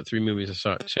want to talk about 3 movies I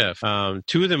saw at TIFF.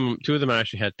 Two of them I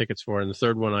actually had tickets for, and the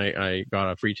third one I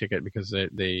got a free ticket because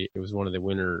it was one of the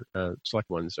winner select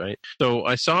ones, right? So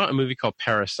I saw a movie called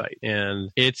Parasite, and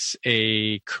it's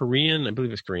a Korean, I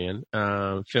believe it's Korean,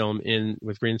 film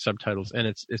with Korean subtitles, and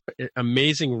it's an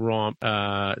amazing romp.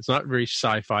 It's not very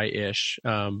sci-fi-ish,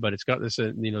 but it's got this,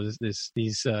 you know, these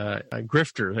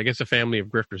grifters. I guess a family of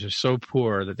grifters are so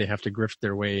poor that they have to grift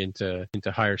their way into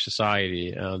higher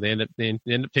society. They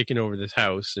end up taking over this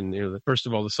house, and you know, first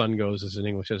of all, the son goes as an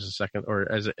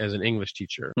English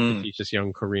teacher to teach this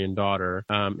young Korean daughter,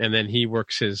 and then he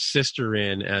works his sister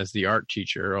in as the art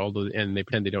teacher, and they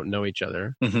pretend they don't know each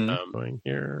other. Going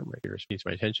here, my computer needs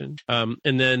my attention.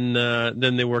 And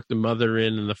then they work the mother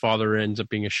in, and the father ends up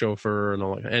being a chauffeur and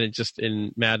all that, and it just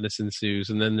in madness ensues.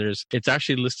 And then it's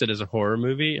actually listed as a horror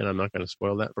movie, and I'm not going to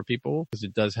spoil that for people because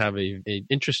it does have a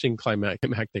interesting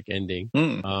climactic ending.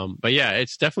 But yeah,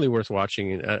 it's definitely worth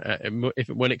watching.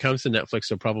 When it comes to Netflix,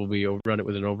 they'll probably run it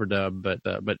with an overdub.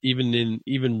 But even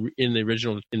in the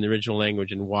original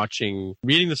language, and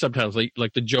reading the subtitles,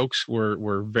 like the jokes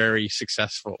were very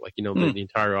successful. Like, you know, the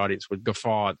entire audience would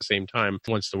guffaw at the same time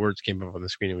once the words came up on the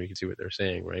screen and we could see what they're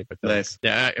saying, right? But nice.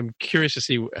 Yeah, I'm curious to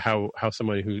see how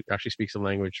somebody who actually speaks the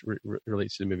language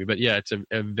relates to the movie. But yeah, it's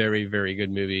a very, very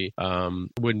good movie.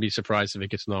 Wouldn't be surprised if it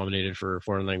gets nominated for a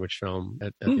foreign language film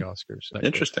at the Oscars.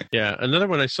 Interesting. Yeah, another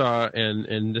one I saw,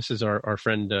 and this is our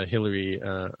friend Hillary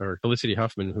or Felicity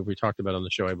Huffman, who we talked about on the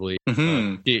show, I believe.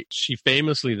 She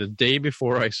famously, the day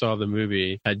before I saw the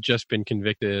movie, had just been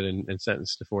convicted and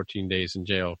sentenced to 14 days in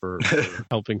jail for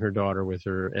helping her daughter with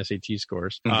her SAT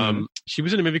scores. She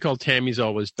was in a movie called Tammy's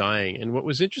Always Dying, and what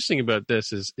was interesting about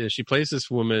this is she plays this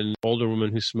older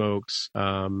woman who smokes.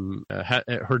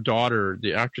 Her daughter,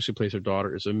 the actress who plays her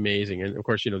daughter, is amazing, and of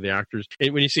course, you know, the actors.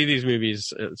 And when you see these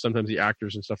movies, sometimes the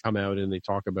actors and stuff come out and they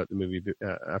talk about the movie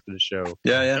after the show.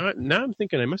 Yeah. Yeah. Now I'm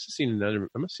thinking I must have seen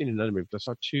another movie. I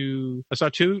saw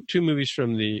two movies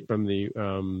from the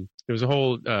there was a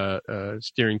whole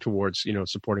steering towards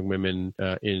supporting women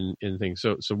in things.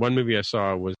 So one movie I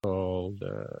saw was called I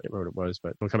don't know what it was,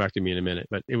 but it'll come back to me in a minute.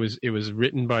 But it was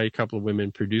written by a couple of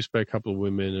women, produced by a couple of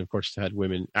women, and of course it had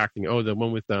women acting. Oh, the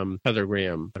one with Heather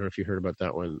Graham. I don't know if you heard about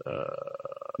that one.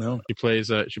 No. She plays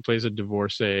a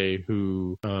divorcee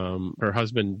who her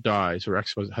husband dies, her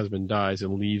ex-husband dies,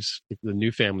 and leaves the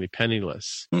new family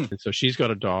penniless. And so she's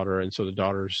got a daughter, and so the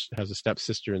daughter has a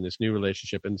stepsister in this new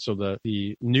relationship, and so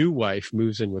the new wife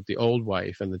moves in with the old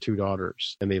wife and the two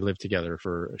daughters, and they live together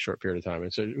for a short period of time.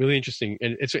 And so really interesting,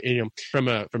 and it's from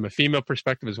a female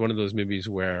perspective, it's one of those movies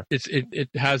where it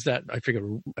has that I forget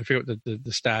what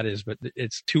the stat is, but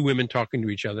it's two women talking to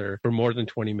each other for more than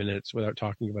 20 minutes without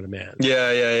talking about a man.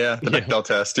 Yeah. The Bechdel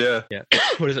test. Yeah.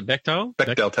 What is it? Bechdel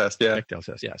test. Yeah. Bechdel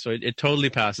test. Yeah. So it totally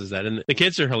passes that, and the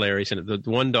kids are hilarious. And the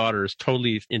one daughter is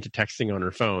totally into texting on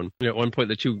her phone. At one point,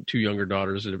 the two younger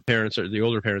daughters, the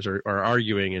older parents are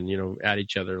arguing and at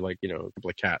each other like a couple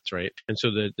of cats, right? And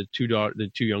so the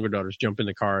two younger daughters jump in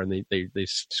the car and they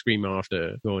scream off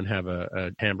to go and have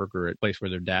a hamburger at a place where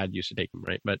their dad used to take them,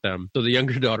 right? But so the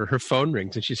younger daughter, her phone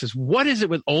rings and she says, "What is it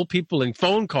with old people and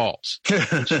phone calls?"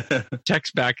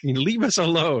 Text back, "Leave us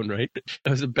alone," right?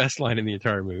 That was the best line in the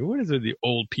entire movie. What is it with the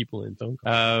old people and phone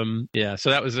calls? So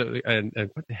that was and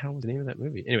what the hell was the name of that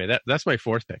movie? Anyway, that's my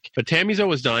fourth pick. But Tammy's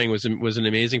Always Dying was an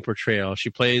amazing portrayal. She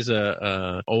plays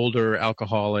a older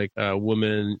alcoholic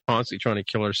woman constantly trying to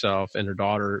kill herself, and her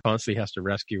daughter constantly has to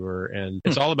rescue her. And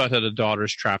it's all about how the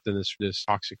daughter's trapped in this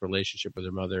toxic relationship with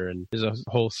her mother, and there's a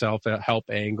whole self-help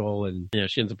angle, and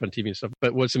she ends up on TV and stuff.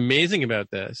 But what's amazing about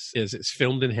this is it's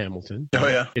filmed in Hamilton. Oh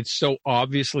yeah, it's so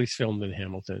obviously filmed in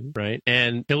Hamilton, right?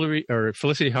 And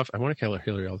Felicity Huffman, I want to call her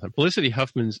Hillary all the time. Felicity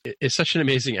Huffman is such an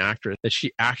amazing actress that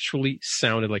she actually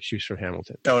sounded like she was from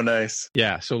Hamilton. Oh, nice.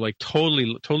 Yeah, so like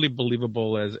totally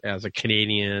believable as a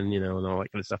Canadian, and all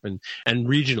that kind of stuff, and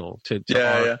regional to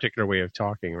our particular way of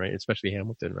talking, right? Especially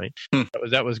Hamilton, right?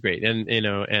 That was great, and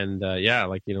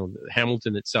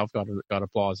Hamilton itself got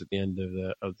applause at the end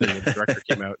of the director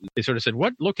came out, and they sort of said,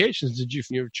 "What locations did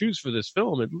you choose for this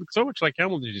film? It looked so much like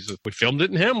Hamilton." He says, "We filmed it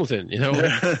in Hamilton."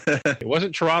 It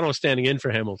wasn't Toronto standing in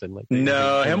for Hamilton.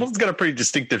 Hamilton's got a pretty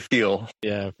distinctive feel.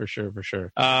 Yeah, for sure.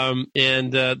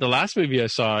 And the last movie I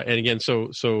saw, and again,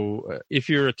 so if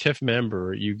you're a TIFF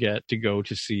member, you get to go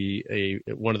to see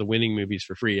one of the winning movies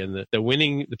for free. And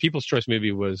the People's Choice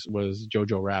movie was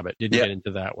Jojo Rabbit. Didn't get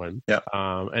into that one. Yeah.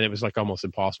 And it was like almost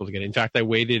impossible to get in. In fact, I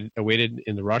waited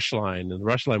in the rush line, and the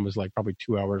rush line was like probably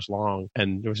 2 hours long,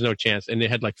 and there was no chance. And they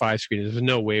had like 5 screens. There was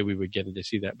no way we would get in to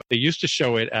see that. But they used to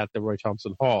show it at the Roy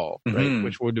Thompson Hall, right?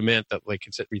 Which would have meant that like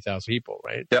it's at 3,000 people,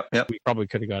 right? Yep. We probably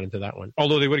could have got into that one.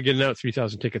 Although they would have given out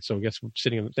 3,000 tickets, so I guess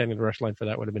standing in the rush line for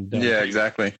that would have been done. Yeah,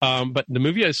 exactly. But the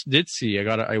movie I did see,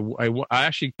 I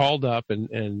actually called up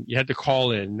and you had to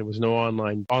call in. There was no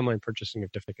online purchasing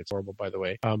of tickets. Horrible, by the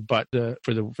way. But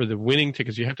for the winning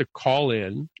tickets, you have to call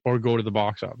in or go to the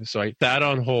box office. So I sat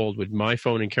on hold with my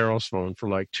phone and Carol's phone for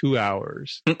like 2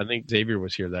 hours. I think Xavier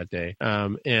was here that day.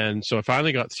 And so I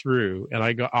finally got through, and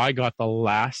I got the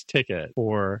last ticket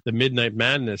for the Midnight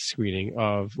Madness screening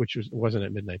which wasn't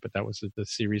at midnight, but that was the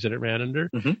series that it ran under,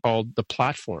 called The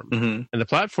Platform. And The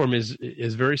Platform is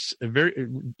very, very,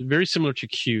 very similar to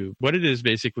Cube. What it is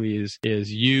basically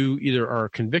is you either are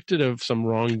convicted of some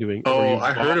wrongdoing. Oh,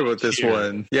 I heard about this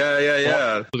one.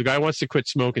 Yeah. So the guy wants to quit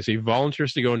smoking, so he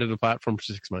volunteers to go into the platform for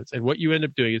 6 months. And what you end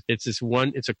up doing is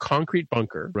it's a concrete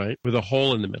bunker, right, with a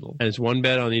hole in the middle, and it's one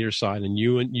bed on either side, and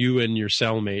you and your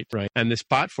cellmate, right. And this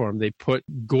platform, they put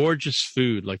gorgeous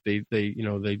food, like they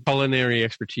culinary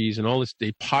expertise and all this.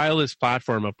 They pile this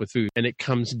platform up with food, and it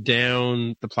comes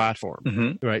down the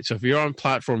platform, right. So if you're on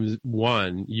platform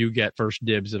 1, you get first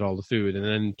dibs at all the food, and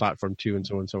then platform 2, and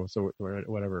so on, so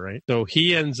whatever, right. So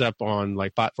he ends up on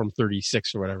like platform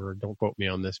 36 or whatever. Don't quote me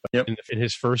on this, but in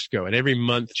his first go, and every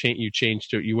month you change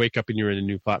to it. You wake up and you're in a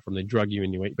new platform. They drug you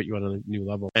and you put you on a new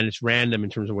level, and it's random in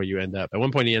terms of where you end up. At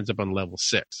one point, he ends up on level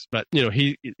 6, but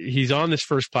he's on this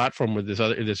first platform with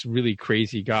this really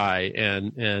crazy guy,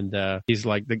 and he's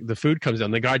like the food comes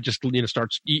down. The guy just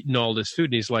starts eating all this food,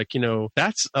 and he's like,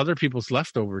 that's other people's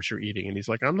leftovers you're eating, and he's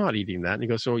like, I'm not eating that. And he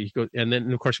goes, and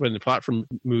then of course when the platform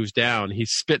moves down, he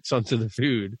spits onto the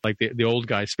food. Like the old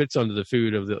guy spits onto the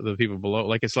food of the people below.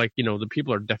 Like it's like, the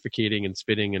people are defecating and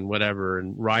spitting and whatever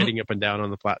and riding up and down on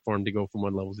the platform to go from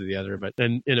one level to the other. But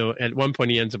then, at one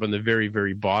point he ends up on the very,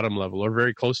 very bottom level, or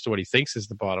very close to what he thinks is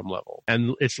the bottom level.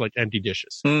 And it's like empty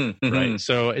dishes. Mm-hmm. Right.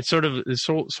 So it's sort of this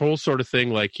whole sort of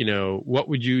thing, like, what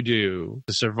would you do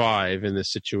to survive in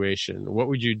this situation? What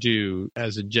would you do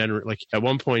as a general, like at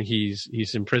one point he's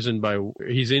imprisoned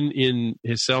he's in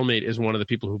his cellmate is one of the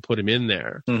people who put him in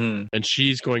there. Mm-hmm. And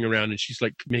she's going around and she's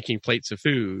like making plates of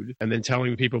food and then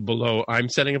telling the people below, I'm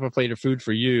setting up a plate of food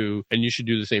for you and you should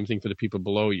do the same thing for the people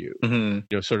below you.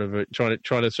 Mm-hmm. Sort of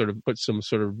try to sort of put some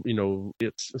sort of,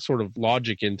 it's sort of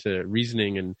logic into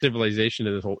reasoning and civilization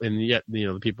to this whole, and yet,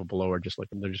 the people below are just like,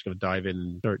 they're just going to dive in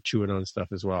and start chewing on stuff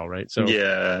as well. Right. So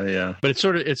yeah. But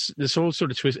it's this whole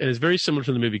sort of twist, and it's very similar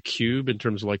to the movie Cube in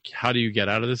terms of like, how do you get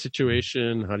out of the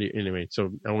situation? Anyway,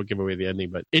 so I won't give away the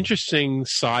ending, but interesting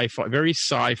sci-fi, very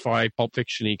sci-fi Pulp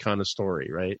Fiction-y kind of story,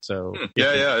 right? So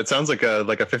yeah, it sounds like a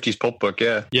 50s pulp book,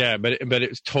 yeah. Yeah, but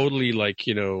it's totally like,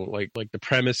 like the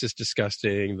premise is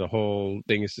disgusting, the whole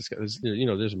thing is disgusting.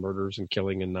 There's murders and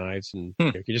killing and knives, and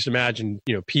you can just imagine,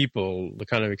 people, the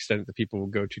kind of extent that people will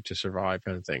go to survive,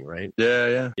 kind of thing, right?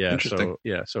 Yeah. Interesting.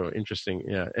 So interesting,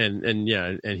 yeah,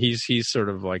 and he's sort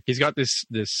of like, he's got this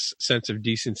sense of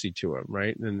decency to him,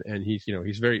 right? And he's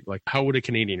very like, how would a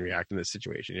Canadian react in this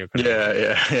situation?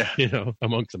 Yeah.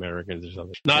 Amongst Americans or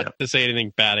something. Not to say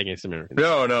anything bad against Americans.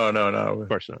 No. Of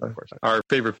course not. Our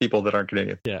favorite people that aren't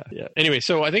Canadian. Yeah. Anyway,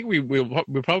 so I think we'll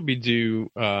probably do.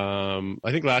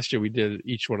 I think last year we did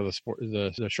each one of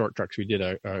the short trucks. We did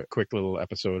a quick little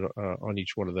episode on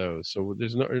each one of those. So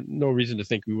there's no reason to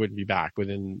think we wouldn't be back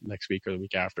within next week or the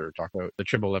week after, talk about the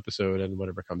Tribble episode and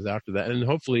whatever comes after that. And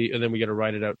hopefully, and then we got to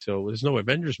ride it out till there's no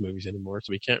Avengers movies anymore,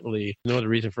 so we can't really, no other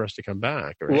reason for us to come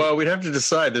back. Right? Well, we'd have to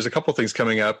decide. There's a couple things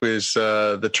coming up. Is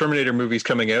the Terminator movie's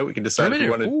coming out? We can decide if we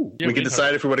want to. We can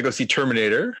decide if we want to go see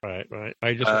Terminator. Right.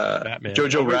 I just Batman.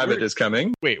 Jojo Rabbit is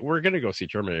coming. Wait, we're gonna go see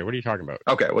Terminator. What are you talking about?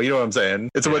 Okay, well, you know what I'm saying.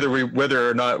 It's whether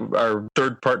or not our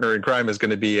third partner in crime is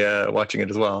going to be watching it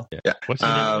as well. Yeah. What's his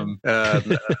name?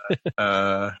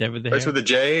 Starts with a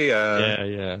J.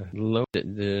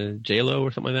 The J-Lo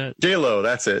or something like that. J-Lo,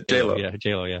 that's it. J-Lo. Yeah,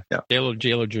 J-Lo. Yeah.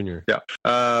 J-Lo Jr. Yeah.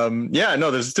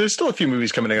 No, there's still a few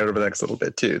movies coming out over the next little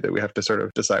bit too that we have to sort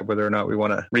of decide whether or not we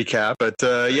want to recap. But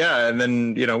and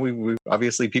then we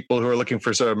obviously, people who are looking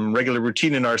for some regular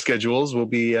routine in our schedules will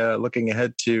be looking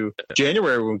ahead to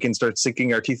January when we can start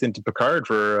sinking our teeth into Picard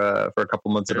for a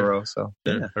couple months in a row. So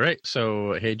all right.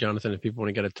 So hey, Jonathan, if people want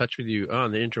to get in touch with you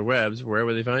on the interwebs, where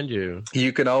will they find you?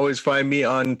 You can always find me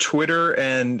on Twitter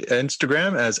and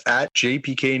Instagram as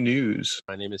 @JPKNews.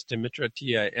 My name is Timitra,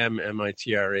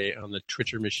 Timmitra. On the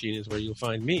Twitter machine is where you'll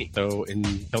find me. So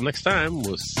until next time,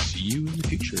 we'll see you in the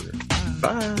future.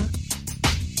 Bye.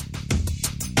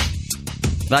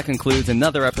 That concludes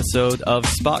another episode of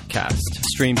Spotcast,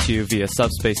 streamed to you via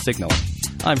Subspace Signal.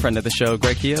 I'm friend of the show,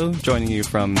 Greg Keogh, joining you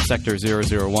from Sector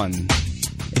 001.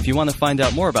 If you want to find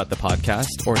out more about the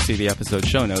podcast or see the episode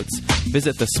show notes,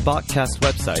 visit the Spotcast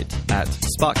website at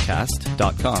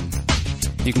spotcast.com.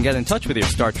 You can get in touch with your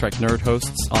Star Trek nerd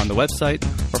hosts on the website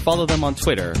or follow them on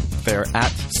Twitter. They're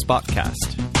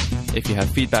 @Spotcast. If you have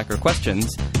feedback or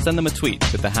questions, send them a tweet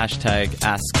with the hashtag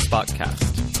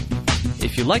AskSpotcast.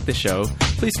 If you like the show,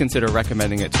 please consider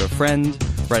recommending it to a friend,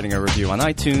 writing a review on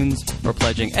iTunes, or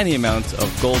pledging any amount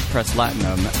of Gold Press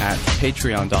Platinum at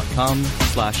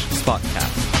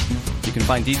patreon.com/Spotcast. You can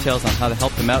find details on how to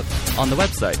help them out on the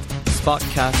website,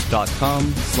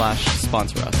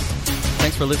 spotcast.com/sponsor us.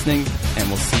 Thanks for listening, and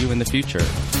we'll see you in the future.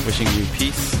 Wishing you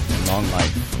peace and long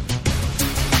life.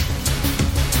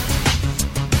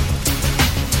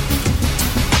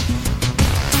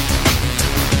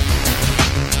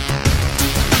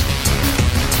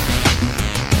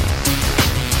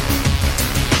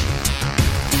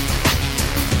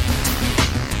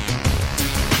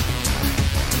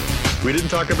 We didn't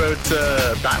talk about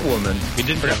Batwoman. We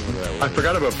didn't talk about Batwoman. I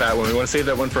forgot about Batwoman. We want to save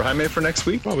that one for Jaime for next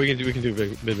week? Well, we can do a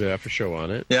bit of after show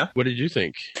on it. Yeah. What did you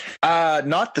think?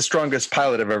 Not the strongest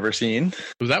pilot I've ever seen.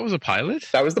 That was a pilot?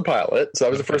 That was the pilot. So that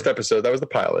was the first episode. That was the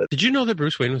pilot. Did you know that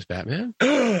Bruce Wayne was Batman?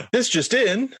 This just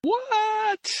in.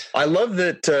 What? I love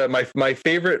that. My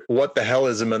favorite what the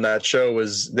hellism in that show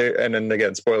was there, and then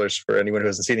again, spoilers for anyone who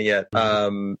hasn't seen it yet.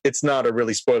 It's not a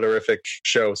really spoilerific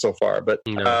show so far, but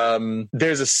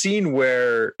there's a scene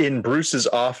where in Bruce's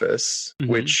office,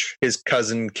 which his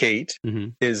cousin Kate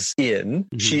is in,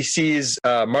 she sees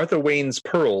Martha Wayne's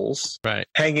pearls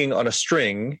hanging on a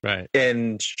string,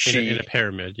 and she in a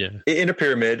pyramid, in a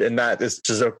pyramid, and that is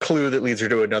just a clue that leads her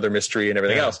to another mystery and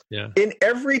everything else. In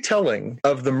every telling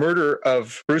of the murder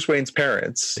of Bruce Wayne's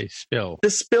parents, they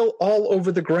spill all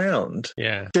over the ground.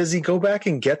 Does he go back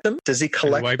and get them? Does he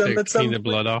collect them at some point? Clean the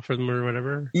blood off of them or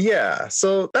whatever? Yeah,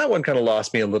 so that one kind of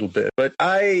lost me a little bit, but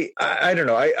I don't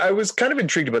know. I was kind of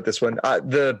intrigued about this one.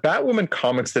 The Batwoman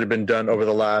comics that have been done over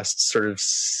the last sort of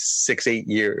 6-8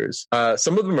 years,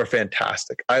 some of them are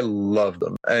fantastic. I love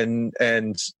them,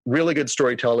 and really good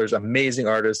storytellers, amazing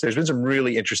artists. There's been some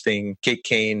really interesting Kate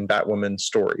Kane Batwoman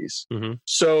stories.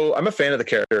 So I'm a fan of the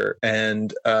character,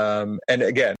 and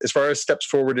again, as far as steps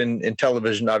forward in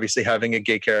television, obviously having a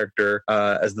gay character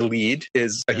as the lead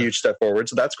is a huge step forward.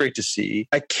 So that's great to see.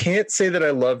 I can't say that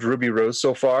I loved Ruby Rose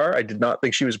so far. I did not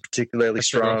think she was particularly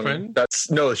strong.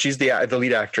 She's the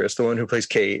lead actress, the one who plays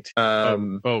Kate.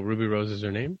 Ruby Rose is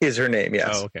her name? Is her name, yes.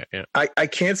 Oh, okay. Yeah. I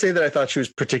can't say that I thought she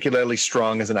was particularly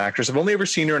strong as an actress. I've only ever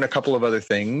seen her in a couple of other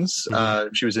things.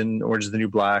 She was in Orange is the New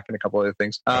Black and a couple other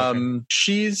things.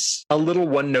 She's a little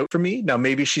one note for me. Now,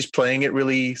 maybe she's playing it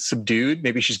really subdued.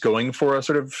 Maybe she's going for a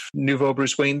sort of nouveau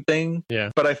Bruce Wayne thing.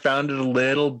 Yeah. But I found it a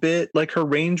little bit like her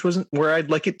range wasn't where I'd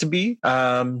like it to be.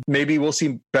 Maybe we'll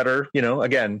see better.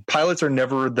 Again, pilots are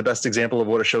never the best example of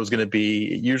what a show's going to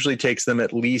be. It usually takes them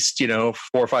at least, 4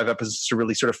 or 5 episodes to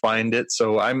really sort of find it.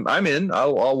 So I'm in.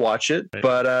 I'll watch it. Right.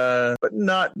 But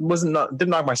didn't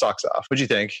knock my socks off. What'd you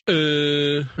think?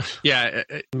 Meh.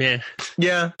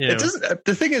 Yeah. It doesn't.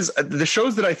 The thing is, the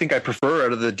shows that I think I prefer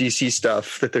out of the DC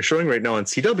stuff that they're showing right now on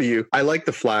CW, I like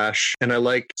The Flash and I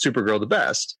like Supergirl the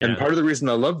best. And part of the reason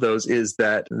I love those is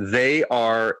that they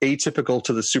are atypical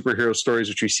to the superhero stories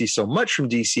which we see so much from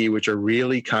DC, which are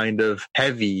really kind of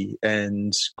heavy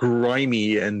and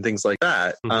grimy and things like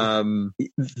that.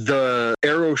 The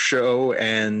Arrow show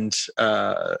and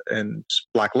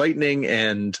Black Lightning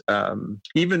and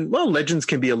Legends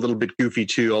can be a little bit goofy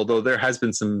too, although there has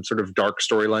been some sort of dark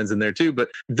storylines in there too. But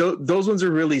those ones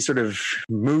are really sort of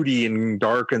moody and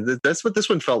dark, and that's what this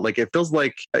one felt like. It feels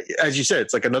like, as you said,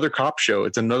 it's like another cop show.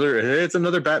 It's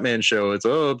another Batman show. It's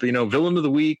villain of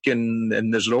the week,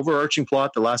 and there's an overarching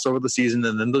plot that lasts over the season,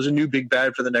 and then there's a new big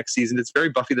bad for the next season. It's very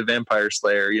Buffy the Vampire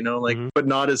Slayer, but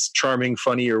not as charming,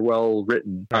 funny, or well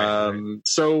written.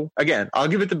 So again, I'll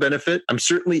give it the benefit. I'm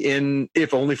certainly in,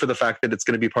 if only for the fact that it's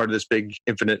going to be part of this big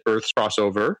Infinite Earths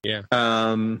crossover. Yeah.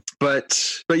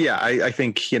 But yeah, I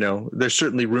think, there's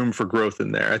certainly room for growth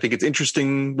in there. I think it's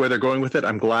interesting where they're going with it.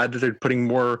 I'm glad that they're putting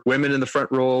more women in the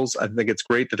front roles. I think it's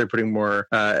great that they're putting more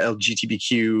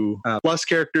LGBTQ plus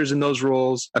characters in those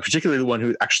roles, particularly the one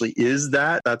who actually is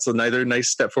that. That's another nice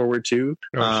step forward too.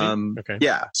 Okay.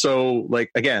 Yeah. So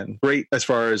again, great as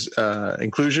far as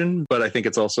inclusion, but I think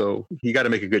it's also, you got to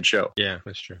make a good show. Yeah,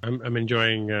 that's true. I'm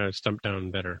enjoying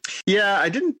Stumptown better. Yeah, I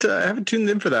haven't tuned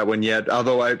in for that one yet,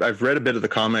 although I've read a bit of the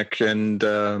comic, and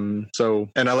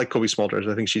I like Kobe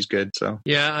Smulders. I think she's good. So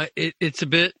yeah, it's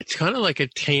kind of like a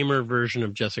tamer version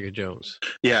of Jessica Jones.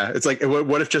 Yeah, it's like,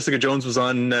 what if Jessica Jones was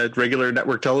on regular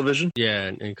network television?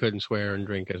 Yeah, and couldn't swear and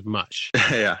drink as much.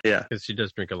 yeah, because she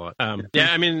does drink a lot.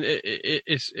 Yeah, I mean,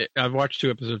 I've watched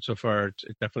 2 episodes so far.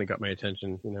 It definitely got my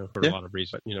attention, for a lot of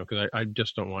reasons, because I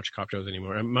just don't watch cop shows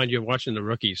anymore. And mind you, I'm watching The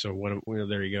Rookie, so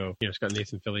there you go. It's got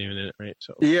Nathan Fillion in it, right?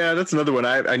 So yeah, that's another one.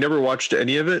 I never watched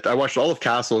any of it. I watched all of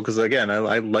Castle because, again,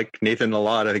 I like Nathan a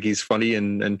lot. I think he's funny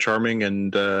and charming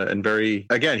and very,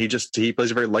 again, he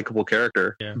plays a very likable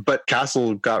character. Yeah. But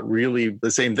Castle got really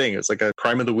the same thing. It's like a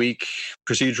crime of the week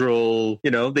procedural.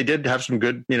 They did have some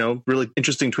good, really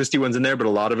interesting twisty ones in there, but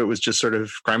a lot of it was just sort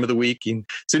of crime of the week. And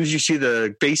as soon as you see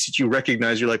the face that you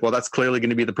recognize, you're like, well, that's clearly going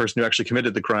to be the person who actually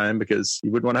committed the crime, because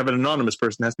you wouldn't want to have an anonymous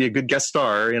person. It has to be a good guest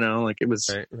star, it was,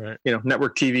 right.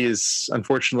 Network TV is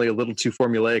unfortunately a little too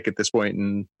formulaic at this point,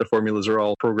 and the formulas are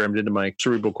all programmed into my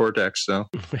cerebral cortex. So,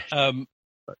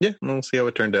 yeah, we'll see how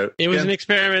it turned out. It was an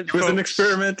experiment. It was an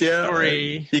experiment, yeah.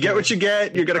 Sorry. You get what you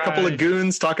get. You got a couple of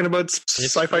goons talking about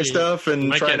sci-fi stuff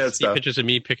and trying out stuff. Pictures of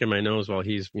me picking my nose while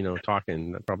he's,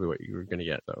 talking. That's probably what you were going to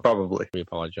get, though. Probably. We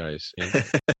apologize. Yeah.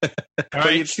 All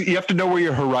right. You have to know where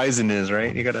your horizon is,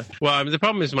 right? You got to. Well, the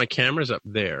problem is my camera's up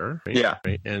there. Right? Yeah.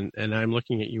 Right? And I'm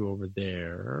looking at you over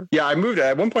there. Yeah, I moved.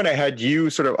 At one point, I had you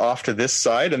sort of off to this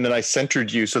side, and then I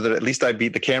centered you so that at least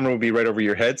the camera would be right over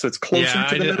your head, so it's closer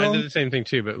to the middle. I did the same thing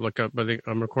too, but look up. But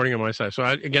I'm recording on my side, so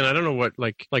I don't know what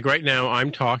like right now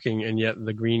I'm talking, and yet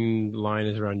the green line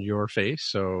is around your face.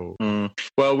 So,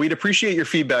 well, we'd appreciate your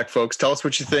feedback, folks. Tell us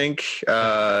what you think.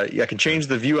 I can change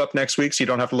the view up next week, so you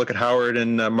don't have to look at Howard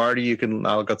and Marty.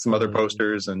 I'll got some other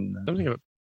posters and.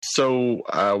 So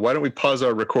why don't we pause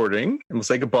our recording and we'll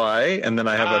say goodbye, and then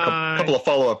I have a couple of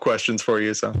follow-up questions for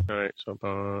you. So all right,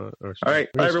 all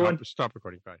right, bye everyone. Stop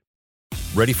recording. Bye.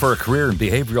 Ready for a career in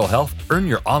behavioral health? Earn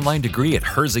your online degree at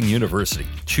Herzing University.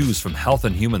 Choose from health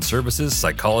and human services,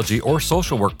 psychology, or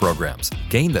social work programs.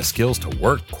 Gain the skills to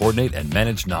work, coordinate, and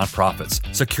manage nonprofits.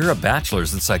 Secure a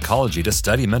bachelor's in psychology to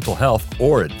study mental health,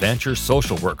 or advance your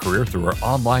social work career through our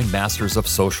online Masters of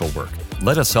Social Work.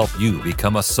 Let us help you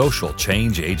become a social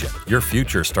change agent. Your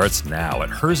future starts now at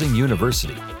Herzing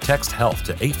University. Text HEALTH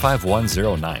to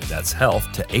 85109. That's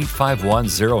HEALTH to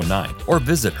 85109. Or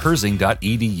visit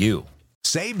herzing.edu.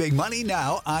 Save big money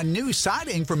now on new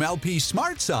siding from LP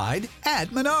SmartSide at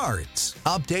Menards.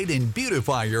 Update and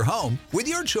beautify your home with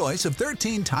your choice of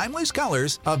 13 timeless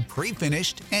colors of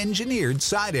pre-finished engineered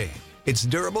siding. It's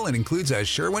durable and includes a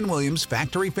Sherwin-Williams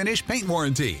factory finish paint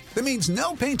warranty that means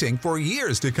no painting for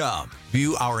years to come.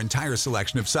 View our entire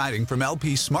selection of siding from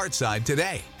LP SmartSide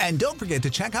today. And don't forget to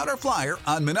check out our flyer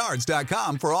on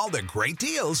Menards.com for all the great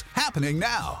deals happening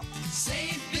now.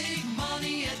 Save big